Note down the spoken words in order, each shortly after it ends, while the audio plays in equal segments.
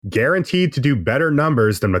guaranteed to do better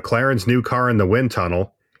numbers than McLaren's new car in the wind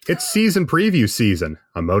tunnel. It's season preview season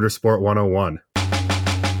on Motorsport 101.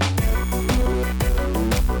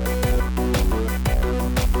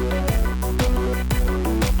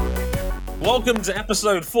 Welcome to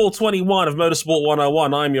episode 421 of Motorsport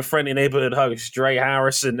 101. I'm your friendly neighborhood host, Dre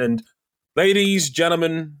Harrison, and ladies,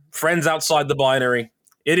 gentlemen, friends outside the binary,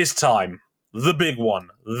 it is time. The big one,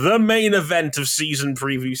 the main event of season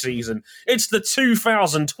preview season. It's the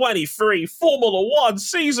 2023 Formula One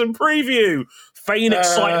season preview. Feign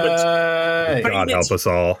excitement. God help us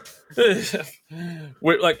all. We're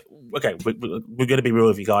going to be real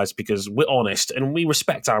with you guys because we're honest and we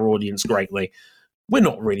respect our audience greatly. We're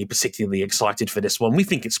not really particularly excited for this one. We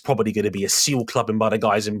think it's probably going to be a seal clubbing by the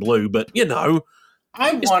guys in blue, but you know.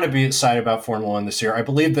 I want to be excited about Formula One this year. I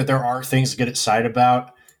believe that there are things to get excited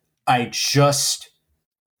about. I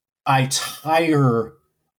tire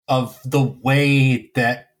of the way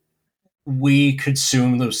that we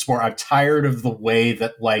consume the sport. I'm tired of the way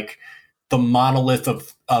that like the monolith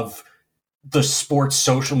of the sports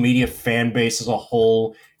social media fan base as a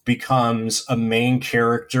whole becomes a main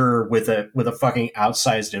character with a fucking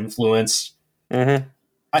outsized influence. Mm-hmm.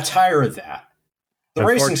 I tire of that. The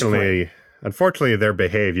racing's great. Unfortunately, their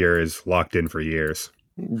behavior is locked in for years.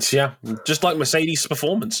 Yeah, just like Mercedes'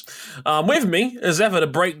 performance. With me, as ever, to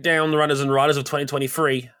break down the runners and riders of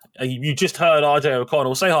 2023, you just heard RJ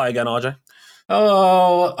O'Connell. Say hi again, RJ.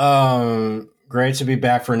 Hello. Great to be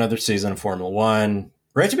back for another season of Formula One.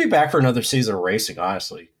 Great to be back for another season of racing,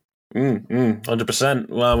 honestly. 100%.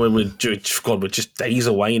 Well, we're just days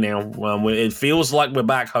away now. It feels like we're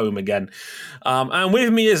back home again. And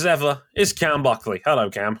with me, as ever, is Cam Buckley.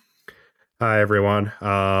 Hello, Cam. Hi, everyone.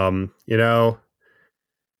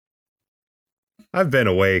 I've been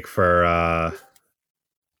awake for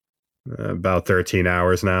about 13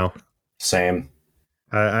 hours now. Same.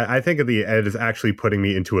 I think it is actually putting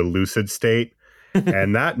me into a lucid state,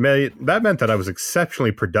 and that meant that I was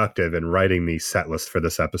exceptionally productive in writing the set list for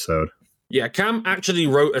this episode. Yeah, Cam actually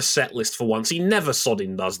wrote a set list for once. He never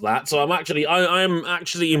sodding does that, so I'm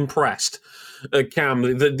actually impressed. Cam,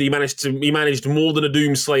 that he managed more than a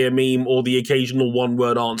Doomslayer meme or the occasional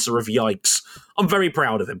one-word answer of yikes. I'm very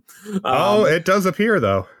proud of him. It does appear,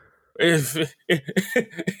 though.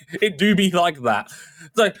 It do be like that.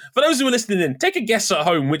 So, for those who are listening in, take a guess at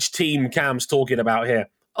home which team Cam's talking about here.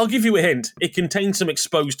 I'll give you a hint. It contains some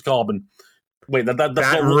exposed carbon. Wait, that's not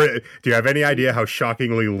do you have any idea how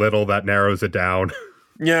shockingly little that narrows it down?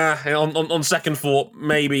 Yeah, on second thought,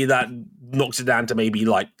 maybe that knocks it down to maybe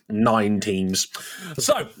like 9 teams.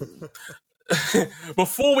 So,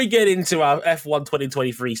 before we get into our F1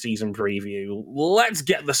 2023 season preview, let's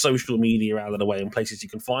get the social media out of the way and places you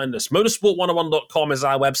can find us. Motorsport101.com is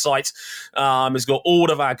our website. It's got all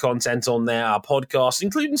of our content on there, our podcast,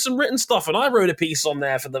 including some written stuff. And I wrote a piece on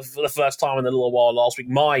there for the first time in a little while last week,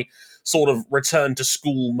 my sort of return to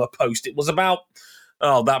school post. It was about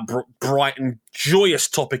that bright and joyous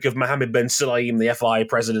topic of Mohammed Ben Sulayem, the FIA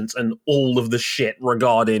president, and all of the shit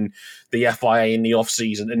regarding the FIA in the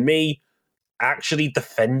off-season, and me actually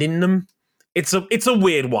defending them. It's a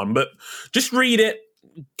weird one, but just read it,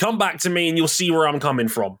 come back to me, and you'll see where I'm coming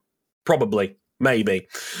from. Probably. Maybe.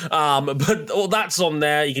 But all that's on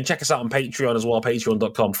there. You can check us out on Patreon as well,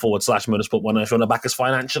 patreon.com/motorsport101 if you want to back us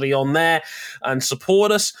financially on there and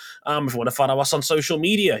support us. If you want to follow us on social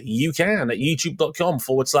media, you can at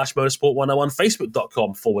youtube.com/motorsport101,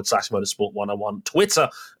 facebook.com/motorsport101, Twitter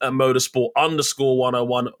at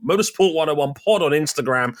motorsport_101, motorsport101 pod on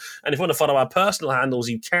Instagram. And if you want to follow our personal handles,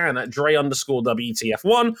 you can at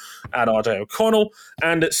Dre_WTF1, at RJ O'Connell,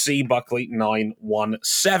 and at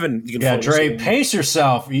CBuckley917. You can follow Dre, pace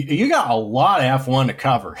yourself. You got a lot of F1 to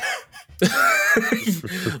cover.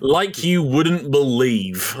 Like you wouldn't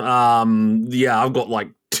believe. I've got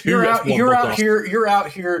like 2 You're F1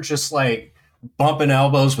 out here just like bumping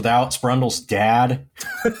elbows with Alex Brundle's dad.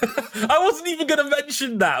 I wasn't even going to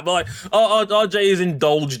mention that, but like, RJ has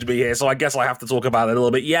indulged me here, so I guess I have to talk about it a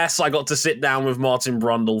little bit. Yes, I got to sit down with Martin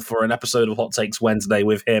Brundle for an episode of Hot Takes Wednesday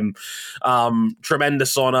with him.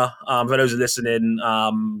 Tremendous honor. For those who are listening,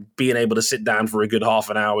 being able to sit down for a good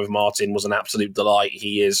half an hour with Martin was an absolute delight.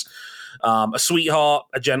 He is a sweetheart,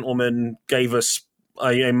 a gentleman, gave us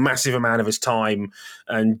a massive amount of his time,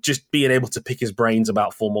 and just being able to pick his brains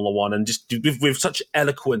about Formula One and just with such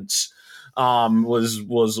eloquence was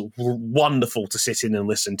wonderful to sit in and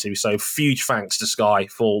listen to. So huge thanks to Sky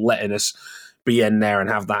for letting us be in there and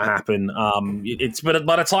have that happen. But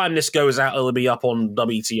by the time this goes out, it'll be up on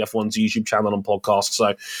WTF1's YouTube channel and podcast.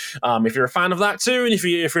 So if you're a fan of that too, and if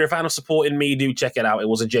you're a fan of supporting me, do check it out. It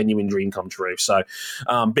was a genuine dream come true. So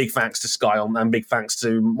big thanks to Sky and big thanks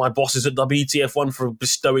to my bosses at WTF1 for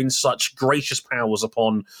bestowing such gracious powers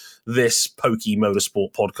upon this pokey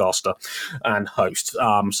motorsport podcaster and host.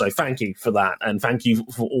 So thank you for that, and thank you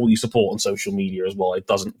for all your support on social media as well. It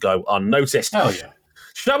doesn't go unnoticed. Hell yeah.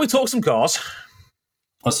 Shall we talk some cars?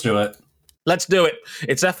 Let's do it. Let's do it.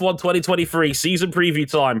 It's F1 2023 season preview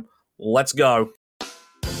time. Let's go.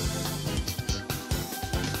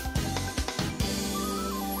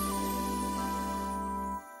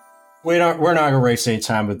 We're not going to waste any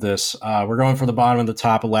time with this. We're going for the bottom and the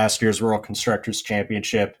top of last year's World Constructors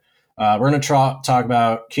Championship. We're going to talk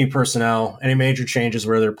about key personnel, any major changes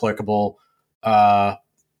where they're applicable.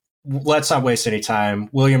 Let's not waste any time.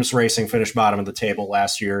 Williams Racing finished bottom of the table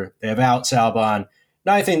last year. They have Alex Albon,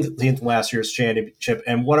 9th in last year's championship,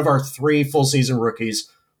 and one of our 3 full season rookies,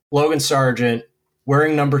 Logan Sargent,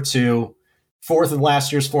 wearing number 2, 4th in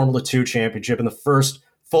last year's Formula 2 championship, and the first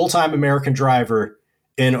full-time American driver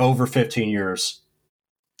in over 15 years.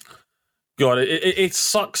 God, it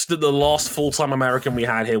sucks that the last full-time American we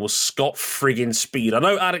had here was Scott friggin' Speed. I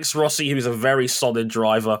know Alex Rossi, who's a very solid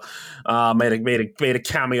driver, made a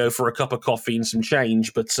cameo for a cup of coffee and some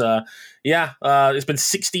change. But it's been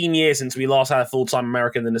 16 years since we last had a full-time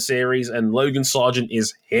American in the series, and Logan Sargent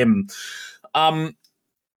is him. I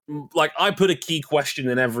put a key question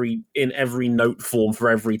in every note form for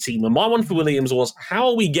every team, and my one for Williams was, how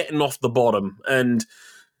are we getting off the bottom? And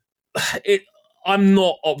I'm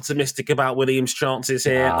not optimistic about Williams' chances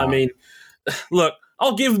here. I mean, look,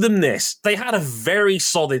 I'll give them this. They had a very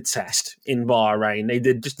solid test in Bahrain. They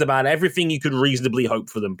did just about everything you could reasonably hope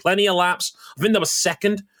for them. Plenty of laps. I think they were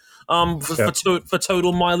second for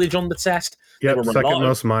total mileage on the test. Yep, second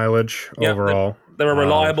most mileage overall. They were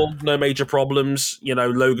reliable, no major problems.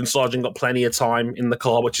 Logan Sargent got plenty of time in the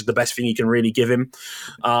car, which is the best thing you can really give him,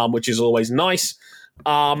 which is always nice.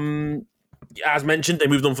 As mentioned, they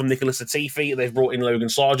moved on from Nicholas Latifi. They've brought in Logan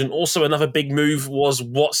Sargent. Also, another big move was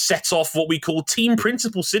what set off what we call Team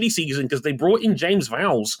Principal City season, because they brought in James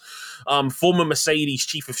Vowles, former Mercedes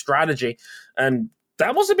chief of strategy. And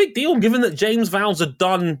that was a big deal, given that James Vowles had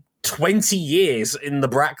done 20 years in the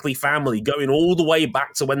Brackley family, going all the way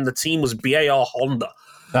back to when the team was BAR Honda.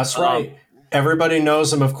 That's right. Everybody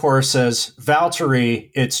knows him, of course, as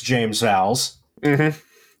Valtteri. It's James Vowles. Mm-hmm.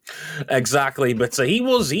 Exactly, but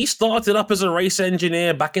he started up as a race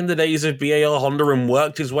engineer back in the days of BAR Honda and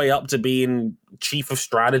worked his way up to being chief of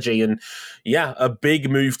strategy, and a big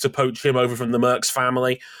move to poach him over from the Merckx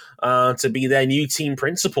family to be their new team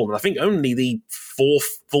principal, and I think only the 4th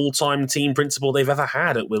full-time team principal they've ever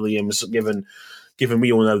had at Williams, given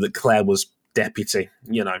we all know that Claire was deputy,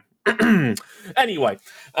 Anyway,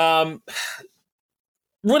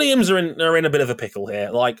 Williams are in a bit of a pickle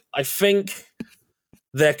here. I think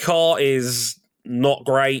their car is not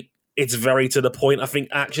great. It's very to the point. I think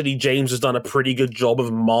actually James has done a pretty good job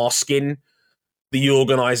of masking the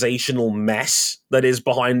organizational mess that is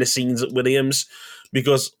behind the scenes at Williams,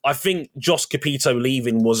 because I think Josh Capito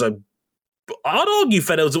leaving I'd argue,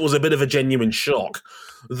 Fedders, it was a bit of a genuine shock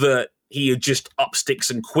that he had just up sticks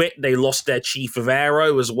and quit. They lost their chief of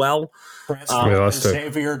aero as well.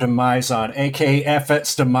 Xavier de Maison, a.k.a.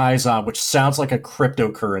 FX de Maison, which sounds like a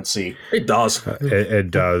cryptocurrency. It does.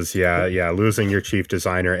 It does, yeah. Losing your chief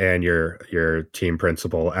designer and your team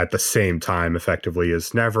principal at the same time effectively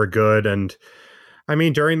is never good. And, I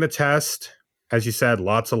mean, during the test, as you said,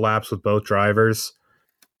 lots of laps with both drivers.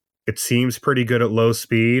 It seems pretty good at low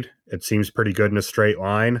speed. It seems pretty good in a straight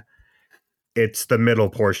line. It's the middle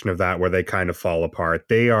portion of that where they kind of fall apart.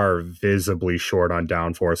 They are visibly short on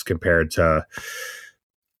downforce compared to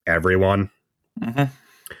everyone.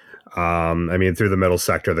 Mm-hmm. I mean, through the middle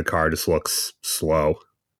sector, the car just looks slow.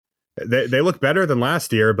 They look better than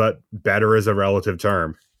last year, but better is a relative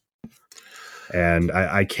term. And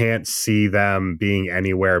I can't see them being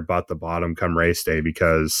anywhere but the bottom come race day,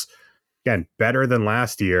 because, again, better than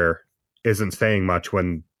last year isn't saying much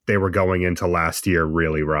when they were going into last year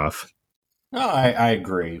really rough. No, I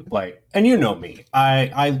agree. And you know me,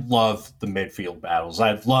 I love the midfield battles.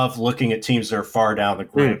 I love looking at teams that are far down the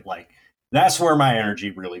grid. That's where my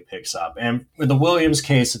energy really picks up. And in the Williams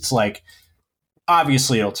case, it's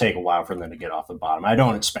obviously it'll take a while for them to get off the bottom. I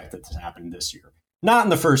don't expect it to happen this year. Not in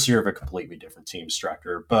the first year of a completely different team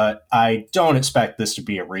structure, but I don't expect this to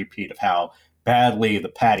be a repeat of how badly the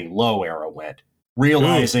Paddy Lowe era went.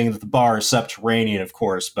 Realizing that the bar is subterranean, of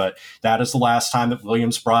course, but that is the last time that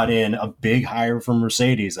Williams brought in a big hire from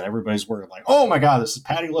Mercedes, and everybody's worried oh my God, this is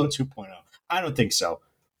Paddy Lowe 2.0. I don't think so.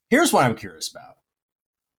 Here's what I'm curious about.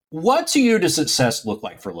 What to you does success look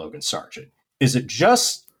like for Logan Sargent? Is it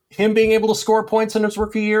just him being able to score points in his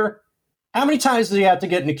rookie year? How many times does he have to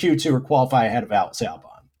get into Q2 or qualify ahead of Alex Albon?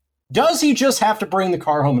 Does he just have to bring the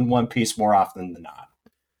car home in one piece more often than not?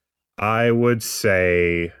 I would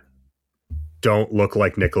say don't look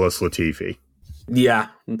like Nicholas Latifi. Yeah.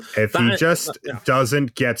 If he just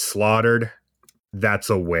doesn't get slaughtered, that's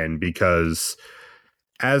a win, because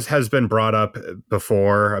as has been brought up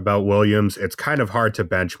before about Williams, it's kind of hard to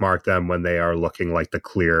benchmark them when they are looking like the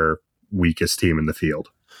clear weakest team in the field.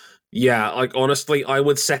 Yeah, like honestly, I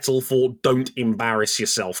would settle for "don't embarrass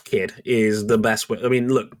yourself, kid" is the best way. I mean,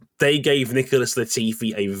 look, they gave Nicholas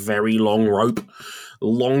Latifi a very long rope,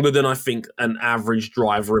 longer than I think an average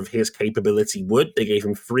driver of his capability would. They gave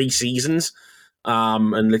him 3 seasons,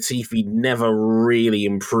 and Latifi never really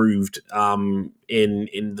improved.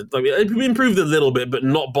 He improved a little bit, but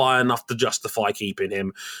not by enough to justify keeping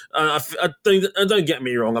him. Don't get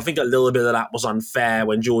me wrong. I think a little bit of that was unfair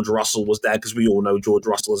when George Russell was there, because we all know George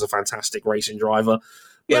Russell is a fantastic racing driver.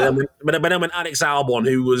 Yeah. But then when Alex Albon,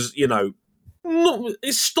 who was,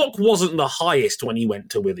 his stock wasn't the highest when he went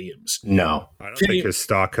to Williams. No. I don't think his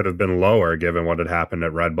stock could have been lower given what had happened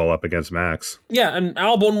at Red Bull up against Max. Yeah, and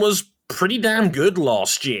Albon was pretty damn good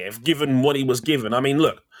last year, given what he was given. I mean,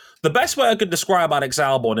 look, the best way I could describe Alex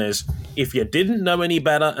Albon is, if you didn't know any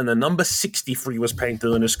better and the number 63 was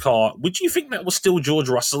painted on his car, would you think that was still George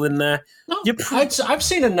Russell in there? No, I've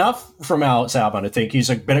seen enough from Alex Albon to think he's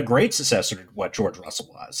been a great successor to what George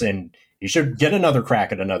Russell was, and he should get another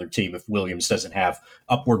crack at another team if Williams doesn't have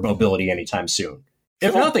upward mobility anytime soon.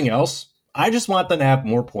 If nothing else, I just want them to have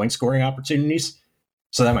more point-scoring opportunities,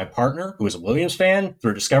 so that my partner, who is a Williams fan,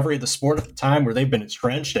 through discovery of the sport at the time where they've been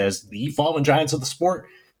entrenched as the fallen giants of the sport,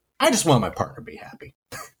 I just want my partner to be happy.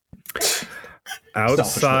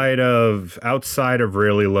 outside of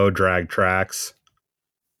really low drag tracks,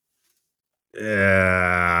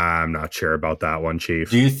 I'm not sure about that one,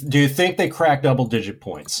 Chief. Do you think they crack double-digit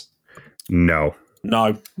points? No,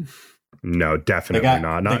 definitely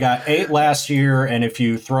not. They got 8 last year, and if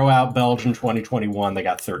you throw out Belgium 2021, they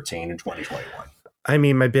got 13 in 2021. I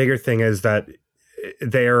mean, my bigger thing is that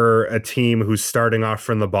they're a team who's starting off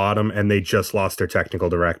from the bottom, and they just lost their technical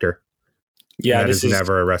director. Yeah, that is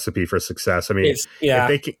never a recipe for success. I mean,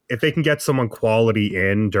 if they can get someone quality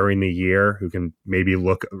in during the year who can maybe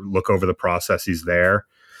look over the processes there,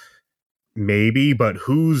 maybe. But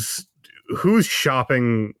who's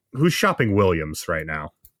shopping Williams right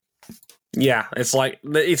now? Yeah, it's like,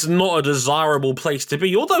 it's not a desirable place to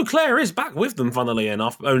be. Although Claire is back with them, funnily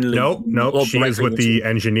enough. Nope. She is with the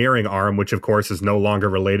engineering arm, which of course is no longer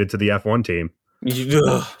related to the F1 team.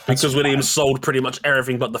 Because Williams sold pretty much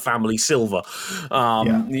everything but the family silver.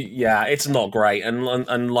 Yeah, it's not great.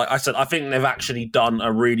 And like I said, I think they've actually done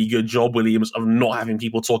a really good job, Williams, of not having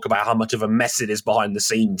people talk about how much of a mess it is behind the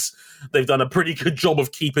scenes. They've done a pretty good job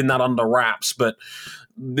of keeping that under wraps, but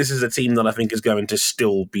this is a team that I think is going to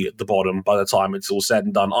still be at the bottom by the time it's all said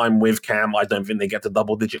and done. I'm with Cam. I don't think they get to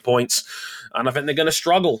double-digit points, and I think they're going to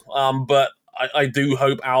struggle. But I do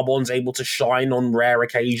hope Albon's able to shine on rare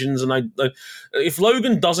occasions, and if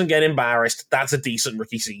Logan doesn't get embarrassed, that's a decent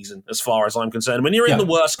rookie season as far as I'm concerned. When you're in the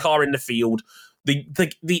worst car in the field,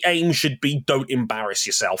 the aim should be don't embarrass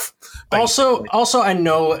yourself. Basically. Also, I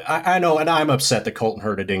know, and I'm upset that Colton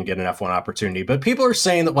Herta didn't get an F1 opportunity, but people are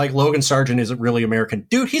saying that like Logan Sargent isn't really American.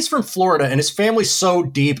 Dude, he's from Florida, and his family's so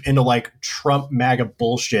deep into like Trump MAGA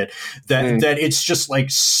bullshit that it's just like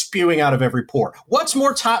spewing out of every pore. What's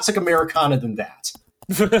more toxic Americana than that?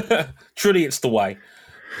 Truly, it's the way.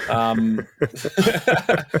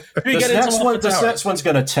 This next one's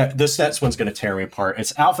gonna tear me apart.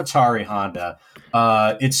 It's AlphaTauri Honda.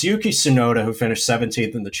 It's Yuki Tsunoda, who finished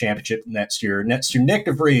 17th in the championship next year. Next to Nick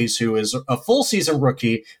DeVries, who is a full season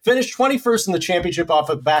rookie, finished 21st in the championship off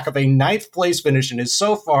the back of a 9th place finish and is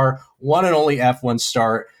so far one and only F1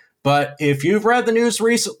 start. But if you've read the news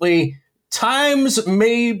recently, times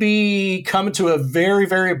may be coming to a very,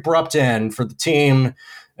 very abrupt end for the team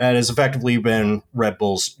that has effectively been Red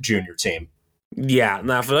Bull's junior team. Yeah,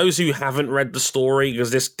 now for those who haven't read the story, because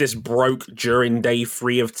this broke during day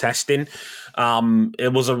 3 of testing,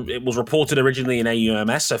 it was reported originally in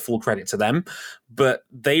AUMS, so full credit to them, but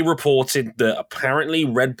they reported that apparently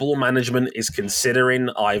Red Bull management is considering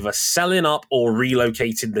either selling up or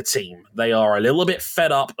relocating the team. They are a little bit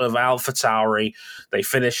fed up of AlphaTauri. They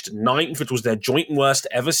finished 9th, which was their joint worst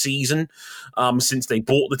ever season since they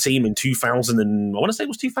bought the team in 2000, and I want to say it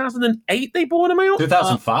was 2008 they bought them out?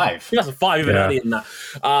 2005. 2005, even earlier than that.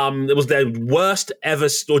 It was their worst ever,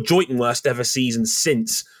 or joint worst ever season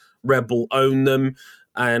since Red Bull owned them.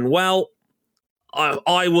 And well,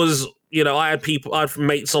 I was, I had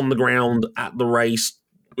mates on the ground at the race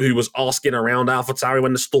who was asking around AlphaTauri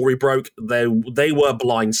when the story broke. They were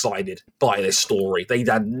blindsided by this story. They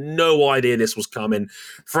had no idea this was coming.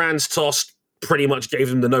 Franz Tost pretty much gave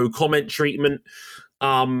them the no comment treatment.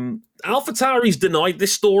 AlphaTauri's denied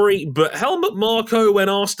this story, but Helmut Marko, when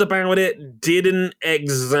asked about it, didn't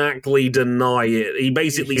exactly deny it. He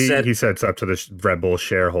basically said it's up to the Red Bull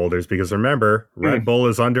shareholders, because remember, Red Bull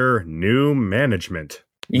is under new management.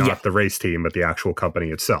 Not the race team, but the actual company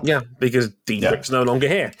itself. Yeah, because Dietrich's no longer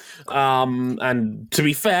here. And to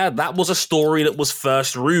be fair, that was a story that was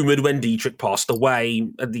first rumored when Dietrich passed away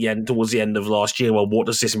towards the end of last year. Well, what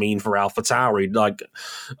does this mean for AlphaTauri?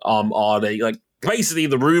 Are they basically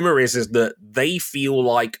the rumor is that they feel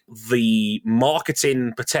like the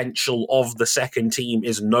marketing potential of the second team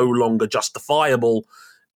is no longer justifiable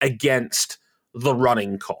against the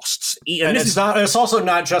running costs. And it's also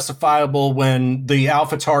not justifiable when the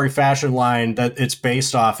AlphaTauri fashion line that it's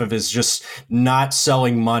based off of is just not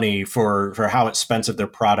selling money for how expensive their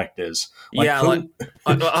product is.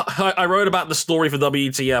 I wrote about the story for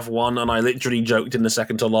WTF1, and I literally joked in the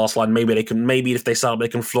second to last line, maybe if they sell, they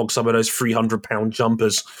can flog some of those 300-pound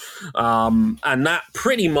jumpers. And that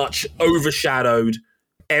pretty much overshadowed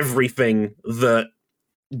everything that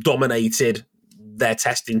dominated their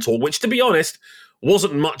testing tour, which, to be honest,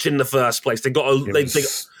 wasn't much in the first place. They got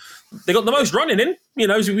the most running in,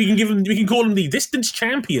 so we can call them the distance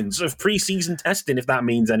champions of preseason testing, if that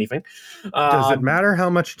means anything. Does it matter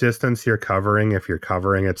how much distance you're covering if you're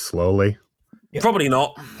covering it slowly? Probably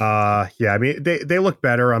not. I mean, they look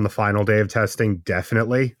better on the final day of testing,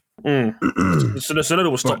 definitely.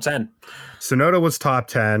 Sonoda was top 10. Sonoda was top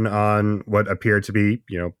 10 on what appeared to be,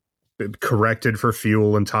 corrected for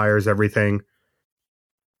fuel and tires, everything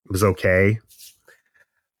was okay.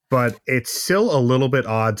 But it's still a little bit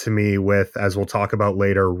odd to me with, as we'll talk about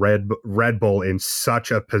later, Red Bull in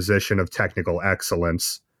such a position of technical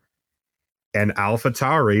excellence, and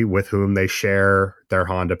AlphaTauri, with whom they share their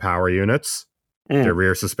Honda power units, their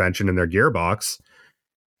rear suspension, and their gearbox.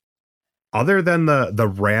 Other than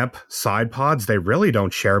the ramp side pods, they really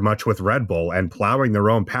don't share much with Red Bull, and plowing their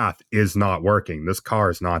own path is not working. This car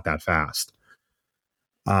is not that fast.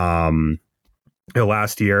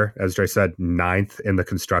 Last year, as Dre said, 9th in the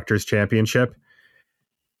Constructors' Championship.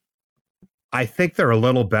 I think they're a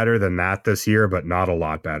little better than that this year, but not a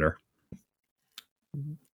lot better.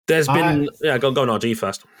 There's been... go on, RG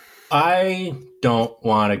first. I don't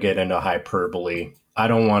want to get into hyperbole. I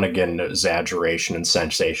don't want to get into exaggeration and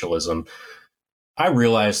sensationalism. I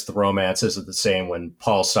realize the romance isn't the same when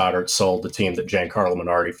Paul Stoddart sold the team that Giancarlo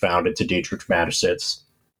Minardi founded to Dietrich Mateschitz,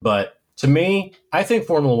 but to me, I think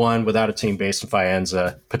Formula One, without a team based in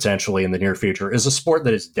Faenza, potentially in the near future, is a sport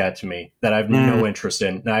that is dead to me, that I have no interest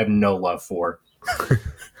in, and I have no love for.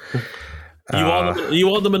 You are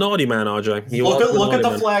the Minardi man, RJ. Look at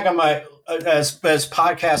the flag on my... As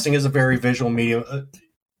podcasting is a very visual medium,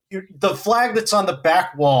 the flag that's on the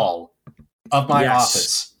back wall of my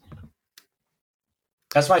office.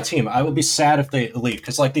 That's my team. I will be sad if they leave,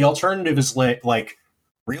 because the alternative is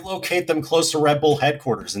relocate them close to Red Bull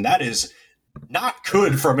headquarters, and that is not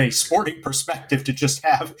good from a sporting perspective to just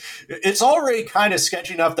have. It's already kind of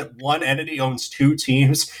sketchy enough that one entity owns two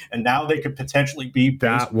teams, and now they could potentially be...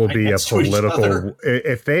 That will be a political...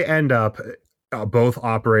 If they end up both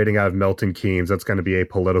operating out of Milton Keynes, that's going to be a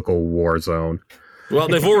political war zone. Well,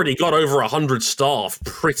 they've already got over 100 staff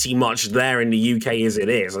pretty much there in the UK as it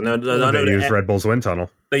is. I know they use Red Bull's wind tunnel.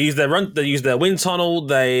 They use their wind tunnel.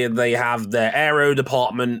 They have their aero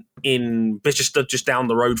department in Bicester, just down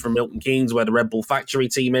the road from Milton Keynes, where the Red Bull factory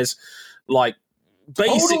team is.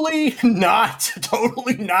 Totally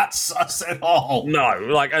not sus at all. No,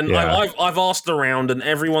 I've asked around, and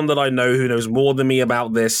everyone that I know who knows more than me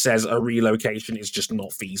about this says a relocation is just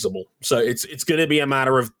not feasible. So it's going to be a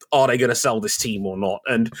matter of, are they going to sell this team or not?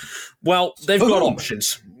 And well, they've got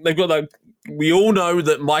options. They've got we all know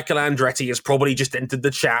that Michael Andretti has probably just entered the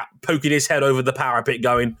chat, poking his head over the parapet,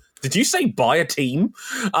 going, "Did you say buy a team?"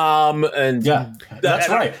 And yeah, that's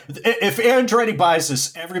right. If Andretti buys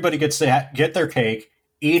this, everybody gets to get their cake,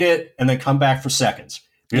 eat it, and then come back for seconds.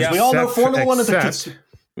 Because we all know Formula One is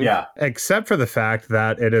except for the fact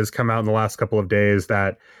that it has come out in the last couple of days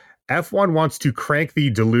that F1 wants to crank the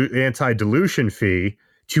anti-dilution fee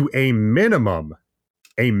to a minimum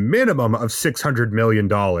of $600 million,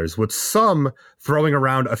 with some throwing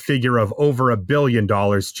around a figure of over $1 billion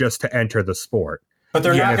just to enter the sport. But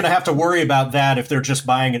they're not going to have to worry about that if they're just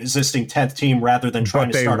buying an existing 10th team rather than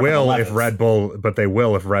trying to start But they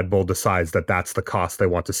will if Red Bull decides that that's the cost they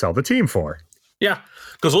want to sell the team for. Yeah,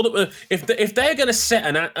 because if they're going to set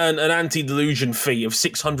an anti-delusion fee of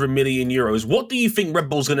 600 million euros, what do you think Red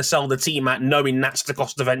Bull's going to sell the team at, knowing that's the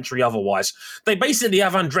cost of entry otherwise? They basically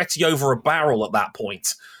have Andretti over a barrel at that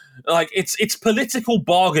point. Like, it's political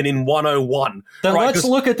bargaining 101. Then let's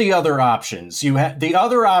look at the other options. The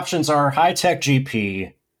other options are High-Tech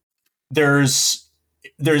GP. There's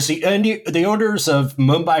the owners of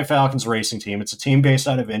Mumbai Falcons Racing Team. It's a team based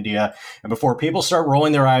out of India. And before people start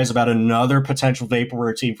rolling their eyes about another potential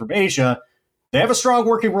vaporware team from Asia, they have a strong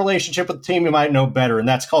working relationship with the team you might know better, and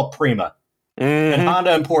that's called Prima. Mm-hmm. And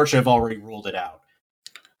Honda and Porsche have already ruled it out.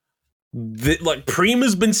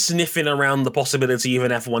 Prima's been sniffing around the possibility of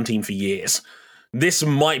an F1 team for years. This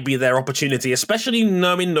might be their opportunity, especially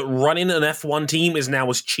knowing that running an F1 team is now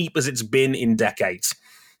as cheap as it's been in decades.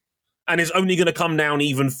 And it's only going to come down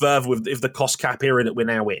even further if the cost cap era that we're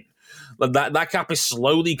now in. That cap is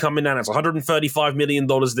slowly coming down. It's $135 million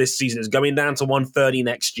this season. It's going down to $130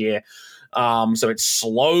 next year. So it's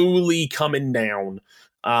slowly coming down.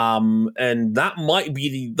 And that might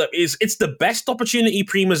be it's the best opportunity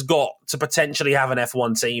Prima's got to potentially have an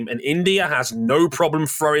F1 team. And India has no problem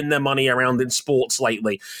throwing their money around in sports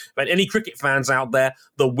lately. But any cricket fans out there,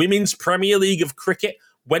 the Women's Premier League of Cricket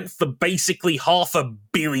went for basically $500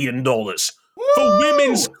 million for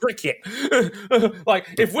women's cricket.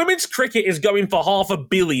 If women's cricket is going for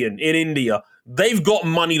 $500 million in India, they've got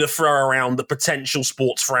money to throw around the potential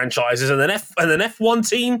sports franchises, and an F1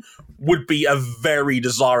 team would be a very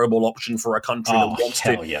desirable option for a country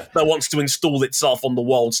that wants to install itself on the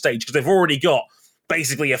world stage, because they've already got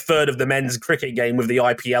basically a third of the men's cricket game with the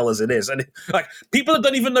IPL as it is. And people that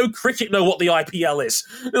don't even know cricket know what the IPL is.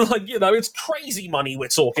 It's crazy money we're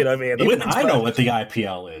talking over here. Even I know what the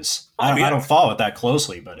IPL is. I don't follow it that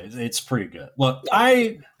closely, but it's pretty good. Look,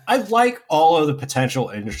 I like all of the potential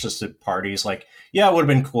interested parties. It would have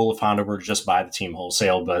been cool if Honda were to just buy the team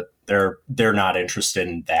wholesale, but they're not interested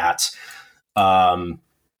in that.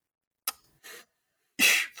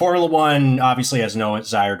 Formula One obviously has no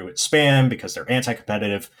desire to expand because they're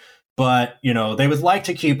anti-competitive, but they would like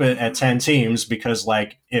to keep it at 10 teams because,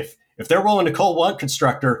 if they're willing to call one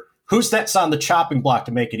constructor, who's that's on the chopping block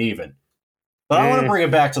to make it even? But I want to bring it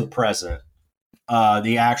back to the present,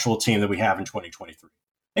 the actual team that we have in 2023.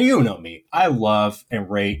 And you know me, I love and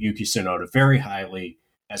rate Yuki Tsunoda very highly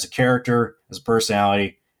as a character, as a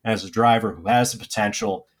personality, and as a driver who has the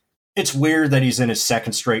potential. It's weird that he's in his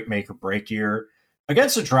second straight make or break year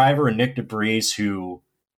against a driver in Nick DeVries who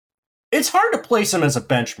it's hard to place him as a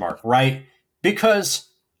benchmark, right? Because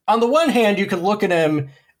on the one hand, you can look at him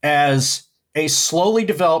as a slowly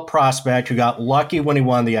developed prospect who got lucky when he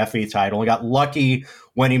won the FE title and got lucky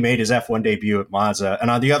when he made his F1 debut at Monza. And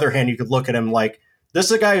on the other hand, you could look at him like, this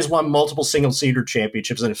is a guy who's won multiple single-seater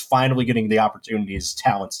championships and is finally getting the opportunity his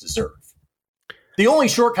talents deserve. The only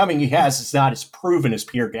shortcoming he has is not as proven as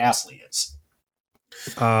Pierre Gasly is.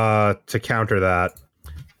 To counter that,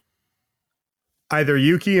 either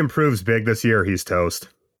Yuki improves big this year or he's toast.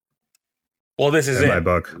 Well, this is in my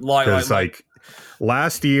book.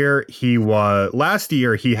 Last year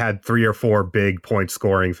he had 3 or 4 big point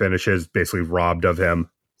scoring finishes basically robbed of him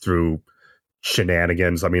through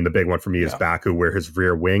shenanigans. I mean, the big one for me is Baku, where his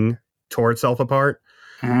rear wing tore itself apart.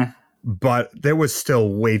 Mm-hmm. But there was still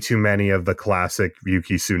way too many of the classic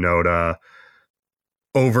Yuki Tsunoda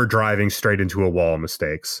overdriving straight into a wall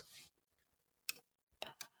mistakes.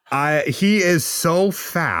 He is so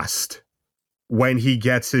fast when he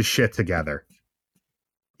gets his shit together.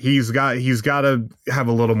 He's got to have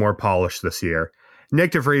a little more polish this year.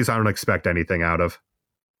 Nick DeVries, I don't expect anything out of,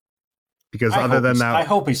 because I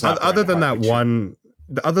hope he's not. Other than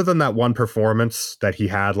that one performance that he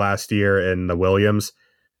had last year in the Williams,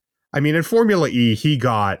 I mean, in Formula E, he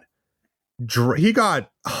got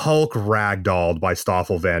Hulk ragdolled by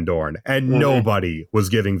Stoffel Van Dorn, and nobody was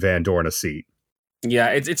giving Van Dorn a seat. Yeah,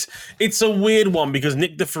 it's a weird one because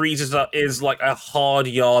Nick DeVries is like a hard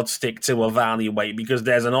yardstick to evaluate, because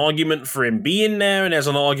there's an argument for him being there and there's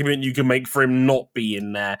an argument you can make for him not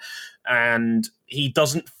being there, and he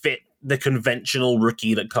doesn't fit the conventional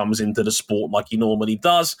rookie that comes into the sport like he normally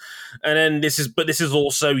does. And then this is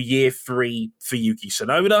also year 3 for Yuki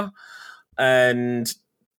Tsunoda, and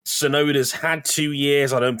Tsunoda's had 2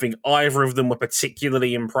 years. I don't think either of them were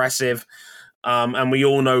particularly impressive. And we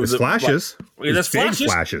all know there's flashes. There's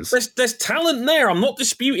flashes. There's talent there. I'm not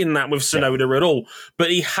disputing that with Tsunoda at all. But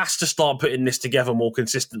he has to start putting this together more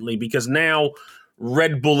consistently, because now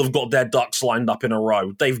Red Bull have got their ducks lined up in a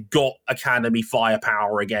row. They've got Academy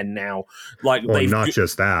firepower again now.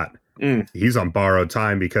 Just that. He's on borrowed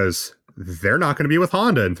time because they're not going to be with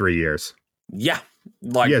Honda in 3 years. Yeah.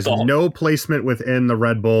 Like he has no placement within the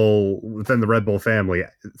Red Bull family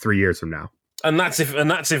 3 years from now. And that's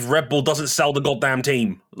if Red Bull doesn't sell the goddamn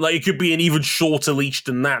team. Like, it could be an even shorter leash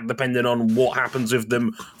than that, depending on what happens with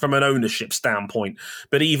them from an ownership standpoint.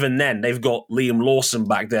 But even then, they've got Liam Lawson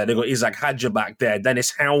back there. They've got Isaac Hadja back there.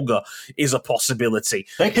 Dennis Hauger is a possibility.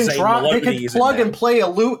 They can plug and play a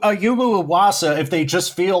Yumu Iwasa if they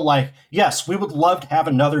just feel like, yes, we would love to have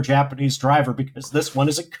another Japanese driver because this one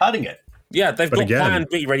isn't cutting it. Yeah, they've got plan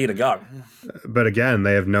B ready to go. But again,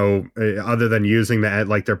 they have no, other than using that,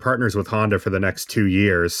 like they're partners with Honda for the next 2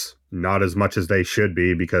 years, not as much as they should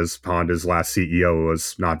be because Honda's last CEO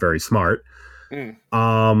was not very smart.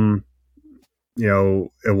 Iwasa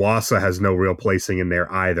has no real placing in there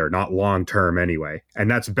either, not long term anyway. And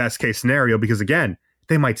that's best case scenario because again,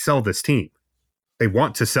 they might sell this team. They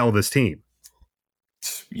want to sell this team.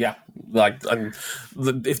 Yeah,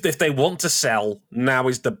 if they want to sell, now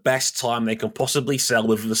is the best time they can possibly sell,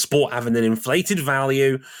 with the sport having an inflated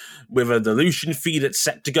value, with a dilution fee that's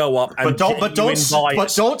set to go up. And but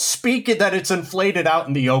don't speak it that it's inflated out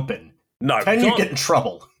in the open. No, you get in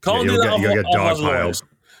trouble? Can't do that. You get dogpiled.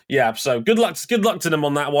 Yeah, so good luck to them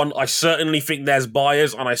on that one. I certainly think there's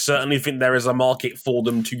buyers, and I certainly think there is a market for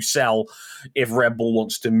them to sell if Red Bull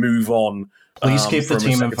wants to move on. Please keep the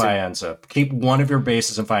team in Faenza. Keep one of your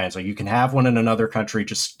bases in Faenza. You can have one in another country.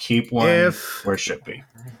 Just keep one where it should be.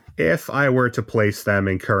 If I were to place them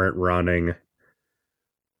in current running,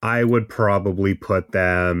 I would probably put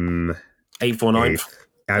them 8th or 9th.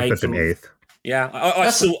 I'd put them 8th. Yeah, I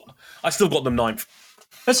still got them 9th.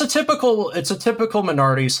 It's a typical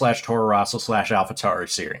Minardi / Toro Rosso /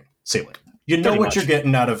 AlphaTauri ceiling. You know what you're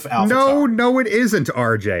getting out of AlphaTauri. No, it isn't,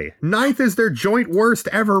 RJ. 9th is their joint worst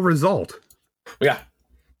ever result. Yeah.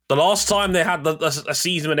 The last time they had a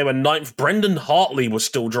season when they were 9th, Brendan Hartley was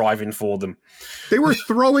still driving for them. They were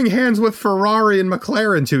throwing hands with Ferrari and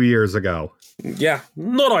McLaren 2 years ago. Yeah,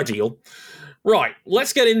 not ideal. Right,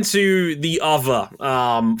 let's get into the other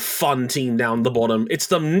fun team down the bottom. It's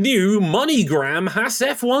the new MoneyGram Haas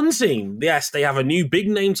F1 team. Yes, they have a new big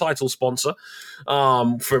name title sponsor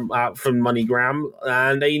from MoneyGram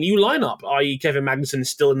and a new lineup, i.e. Kevin Magnussen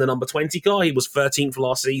is still in the number 20 car. He was 13th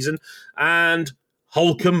last season. And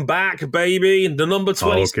Hulkenberg, baby, the number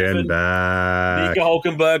 27. Hulkenberg. Nico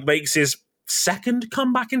Hulkenberg makes his second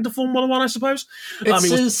comeback into Formula One, I suppose.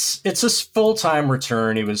 It's his full-time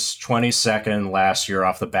return. He was 22nd last year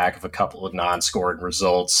off the back of a couple of non-scoring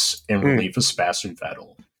results in relief of Sebastian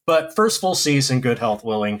Vettel. But first full season, good health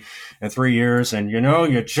willing in 3 years, and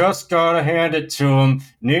you just gotta hand it to him.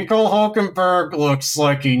 Nico Hulkenberg looks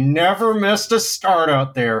like he never missed a start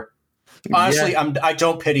out there. Honestly, yeah. I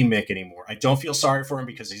don't pity Mick anymore. I don't feel sorry for him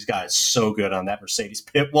because these guys so good on that Mercedes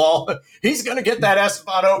pit wall. He's going to get that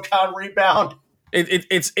Esteban Ocon rebound.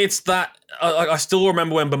 It's that I still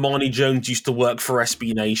remember when Bomani Jones used to work for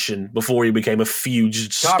SB Nation before he became a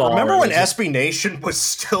huge star. Remember when SB Nation was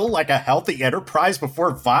still like a healthy enterprise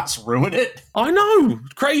before Vots ruined it? I know,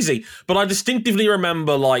 crazy. But I distinctively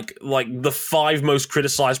remember like the 5 most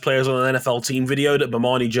criticized players on an NFL team video that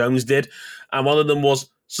Bomani Jones did, and one of them was,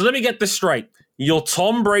 so let me get this straight. You're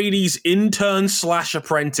Tom Brady's intern /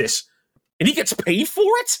 apprentice, and he gets paid for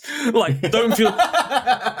it? Like, don't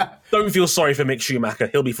feel sorry for Mick Schumacher.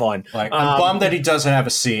 He'll be fine. Like, I'm bummed that he doesn't have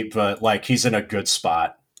a seat, but like he's in a good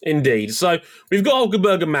spot. Indeed. So we've got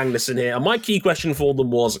Hulkenberg and Magnussen here, and my key question for them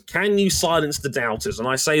was, can you silence the doubters? And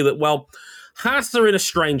I say that, well, Haas are in a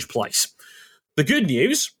strange place. The good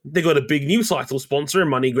news, they got a big new title sponsor in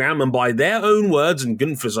MoneyGram, and by their own words and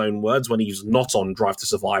Gunther's own words, when he's not on Drive to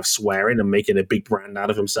Survive swearing and making a big brand out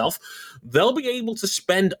of himself, they'll be able to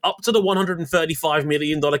spend up to the $135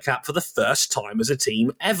 million cap for the first time as a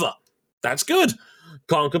team ever. That's good.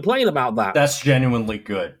 Can't complain about that. That's genuinely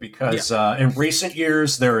good because in recent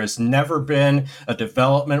years, there has never been a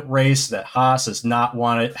development race that Haas has not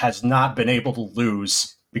been able to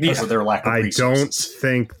lose because of their lack of resources.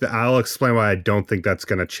 I'll explain why I don't think that's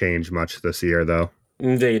going to change much this year, though.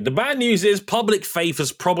 Indeed. The bad news is public faith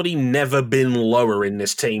has probably never been lower in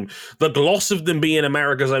this team. The gloss of them being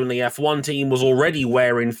America's only F1 team was already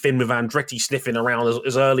wearing thin with Andretti sniffing around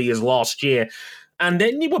as early as last year. And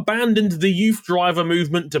then you abandoned the youth driver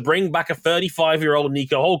movement to bring back a 35-year-old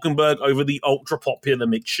Nico Hulkenberg over the ultra-popular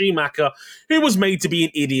Mick Schumacher, who was made to be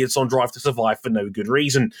an idiot on Drive to Survive for no good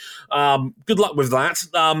reason. Good luck with that.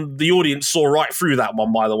 The audience saw right through that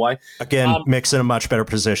one, by the way. Again, Mick's in a much better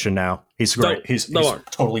position now. He's great. He's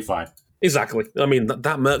totally fine. Exactly. I mean, that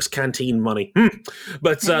Merck's canteen money.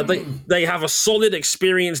 But they have a solid,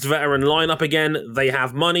 experienced veteran lineup again. They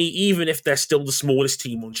have money, even if they're still the smallest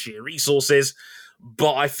team on sheer resources.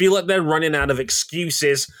 But I feel like they're running out of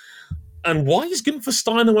excuses. And why is Gunther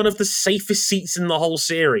Steiner one of the safest seats in the whole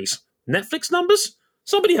series? Netflix numbers?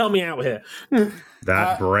 Somebody help me out here.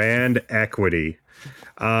 That brand equity.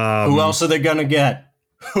 Who else are they going to get?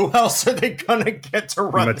 Who else are they going to get to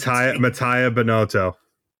run Mattia Binotto.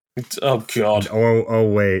 Oh, God.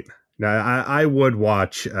 Oh, wait. Now, I would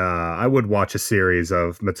watch a series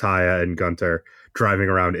of Mattia and Gunther driving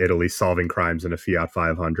around Italy solving crimes in a Fiat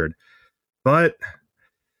 500. But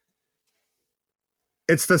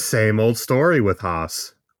it's the same old story with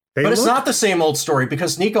Haas. But it's not the same old story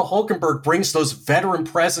because Nico Hulkenberg brings those veteran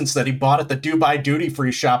presents that he bought at the Dubai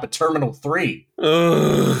duty-free shop at Terminal 3.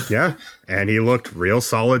 Yeah, and he looked real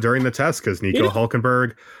solid during the test because Nico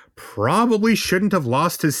Hulkenberg probably shouldn't have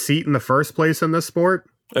lost his seat in the first place in this sport.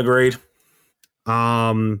 Agreed.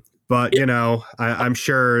 But, you know, I'm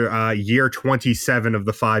sure year 27 of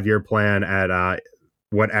the 5-year plan at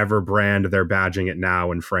whatever brand they're badging it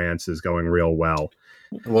now in France is going real well.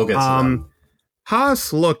 We'll get to that.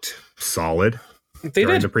 Haas looked solid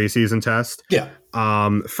during the preseason test. Yeah.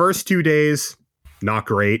 First 2 days, not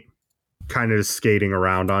great. Kind of just skating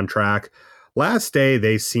around on track. Last day,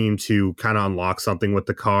 they seemed to kind of unlock something with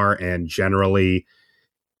the car, and generally,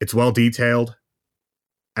 it's well detailed,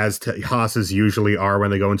 as Haas's usually are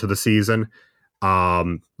when they go into the season.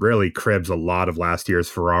 Really cribs a lot of last year's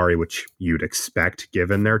Ferrari, which you'd expect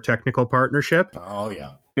given their technical partnership. Oh,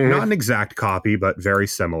 yeah. Not an exact copy, but very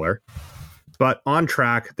similar. But on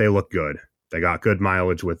track, they look good. They got good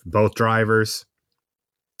mileage with both drivers.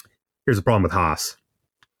 Here's the problem with Haas.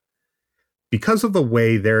 Because of the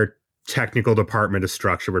way their technical department is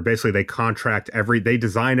structured, where basically they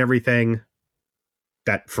design everything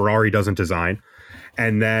that Ferrari doesn't design,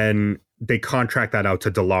 and then they contract that out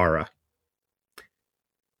to Dallara.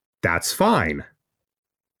 That's fine.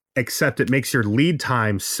 Except it makes your lead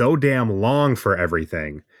time so damn long for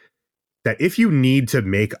everything that if you need to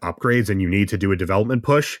make upgrades and you need to do a development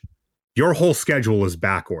push, your whole schedule is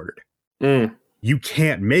backordered. You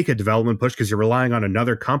can't make a development push because you're relying on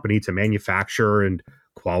another company to manufacture and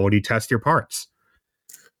quality test your parts.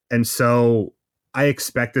 And so I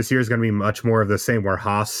expect this year is going to be much more of the same, where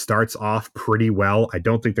Haas starts off pretty well. I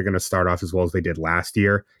don't think they're going to start off as well as they did last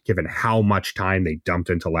year, given how much time they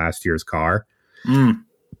dumped into last year's car.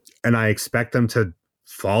 And I expect them to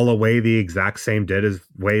fall away the exact same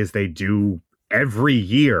way as they do every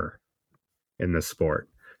year in this sport.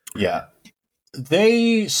 Yeah.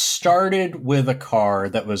 They started with a car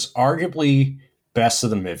that was arguably best of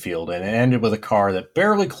the midfield, and it ended with a car that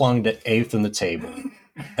barely clung to 8th in the table.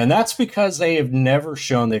 And that's because they have never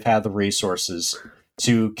shown they've had the resources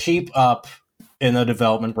to keep up in the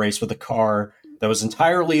development race with a car that was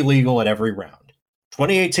entirely legal at every round.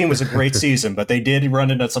 2018 was a great season, but they did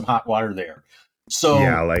run into some hot water there. So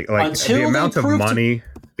yeah, like the amount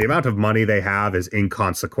of money they have is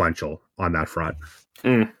inconsequential on that front.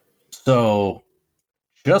 So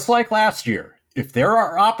just like last year, if there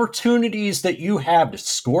are opportunities that you have to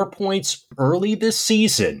score points early this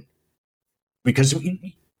season, because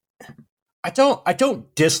I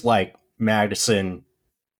don't dislike Magnussen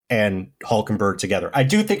and Hulkenberg together. I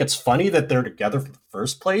do think it's funny that they're together for the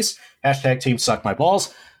first place. # team suck my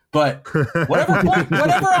balls. But whatever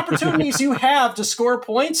opportunities you have to score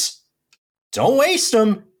points, don't waste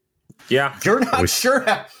them. Yeah. You're not sure.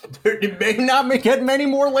 You may not get many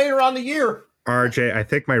more later on the year. RJ, I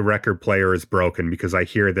think my record player is broken because I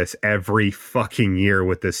hear this every fucking year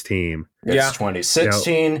with this team. It's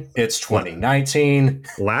 2016. It's 2019.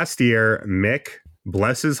 Last year, Mick,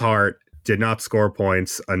 bless his heart, did not score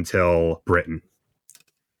points until Britain.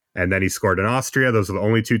 And then he scored in Austria. Those are the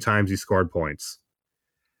only 2 times he scored points.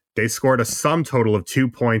 They scored a sum total of 2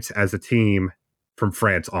 points as a team from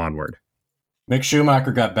France onward. Mick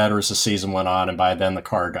Schumacher got better as the season went on, and by then the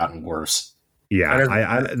car had gotten worse. Yeah,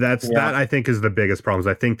 that I think is the biggest problem.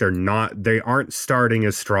 I think they aren't starting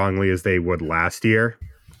as strongly as they would last year.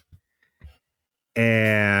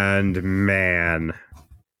 And man,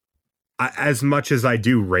 as much as I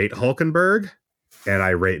do rate Hulkenberg and I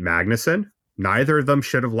rate Magnussen, neither of them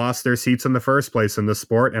should have lost their seats in the first place in the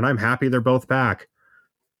sport, and I'm happy they're both back.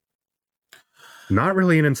 Not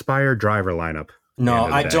really an inspired driver lineup. No,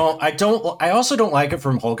 I don't. I also don't like it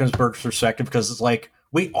from Hulkenberg's perspective because it's like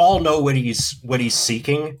we all know what he's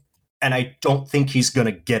seeking, and I don't think he's going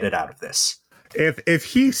to get it out of this. If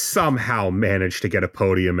he somehow managed to get a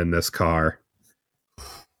podium in this car,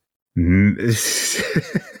 for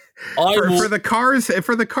the cars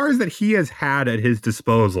that he has had at his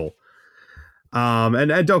disposal,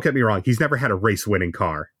 and don't get me wrong, he's never had a race winning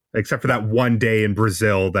car except for that one day in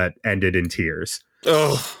Brazil that ended in tears.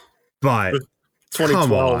 Oh, but Come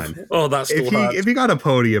 2012. on. Oh, that's still hurts. If he got a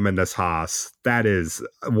podium in this Haas, that is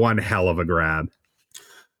one hell of a grab.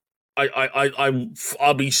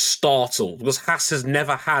 I'll be startled because Haas has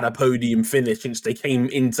never had a podium finish since they came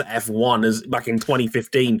into F1 back in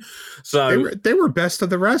 2015. So they were best of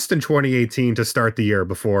the rest in 2018 to start the year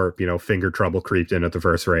before, finger trouble creeped in at the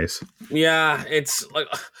first race. Yeah, it's like,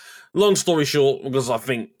 long story short, because I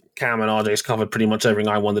think Cam and RJ's covered pretty much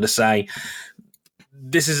everything I wanted to say.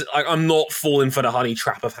 I'm not falling for the honey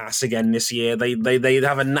trap of Haas again this year. They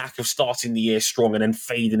have a knack of starting the year strong and then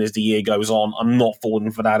fading as the year goes on. I'm not falling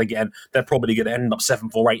for that again. They're probably going to end up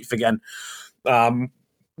 7th or 8th again.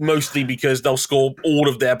 Mostly because they'll score all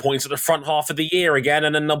of their points at the front half of the year again,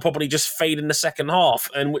 and then they'll probably just fade in the second half.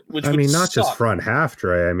 And which I mean, not suck. just front half,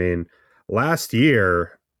 Dre. I mean, last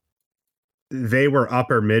year they were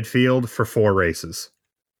upper midfield for 4 races.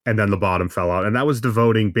 And then the bottom fell out. And that was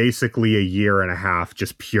devoting basically a year and a half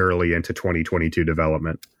just purely into 2022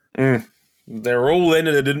 development. They're all in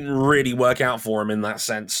and it didn't really work out for them in that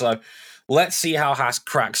sense. So let's see how Haas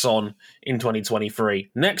cracks on in 2023.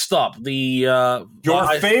 Next up, your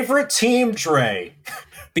favorite team, Dre.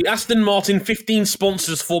 The Aston Martin 15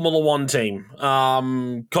 sponsors Formula One team.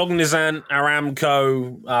 Cognizant,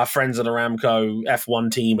 Aramco, friends at Aramco,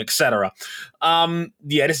 F1 team, etc.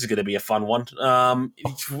 This is going to be a fun one.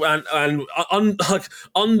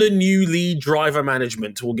 Under new lead driver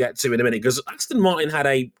management, we'll get to in a minute, because Aston Martin had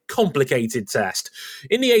a complicated test.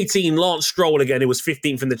 In the 18, Lance Stroll, again, who was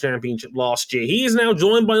 15th in the championship last year, he is now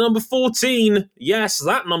joined by number 14. Yes,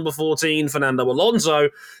 that number 14, Fernando Alonso,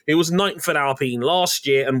 who was 9th at Alpine last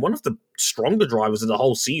year, and one of the stronger drivers of the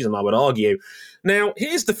whole season, I would argue. Now,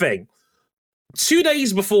 here's the thing. 2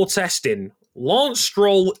 days before testing, Lance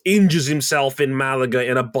Stroll injures himself in Malaga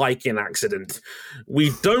in a biking accident.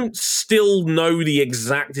 We don't still know the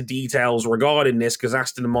exact details regarding this because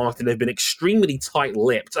Aston Martin have been extremely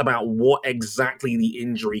tight-lipped about what exactly the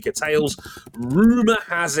injury curtails. Rumor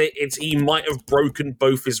has it he might have broken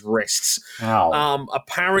both his wrists. Wow.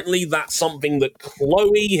 Apparently, that's something that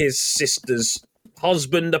Chloe, his sister's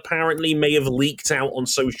husband, apparently may have leaked out on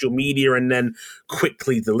social media and then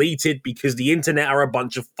quickly deleted because the internet are a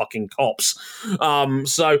bunch of fucking cops.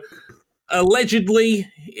 So allegedly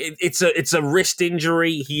it's a wrist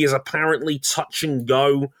injury. He is apparently touch and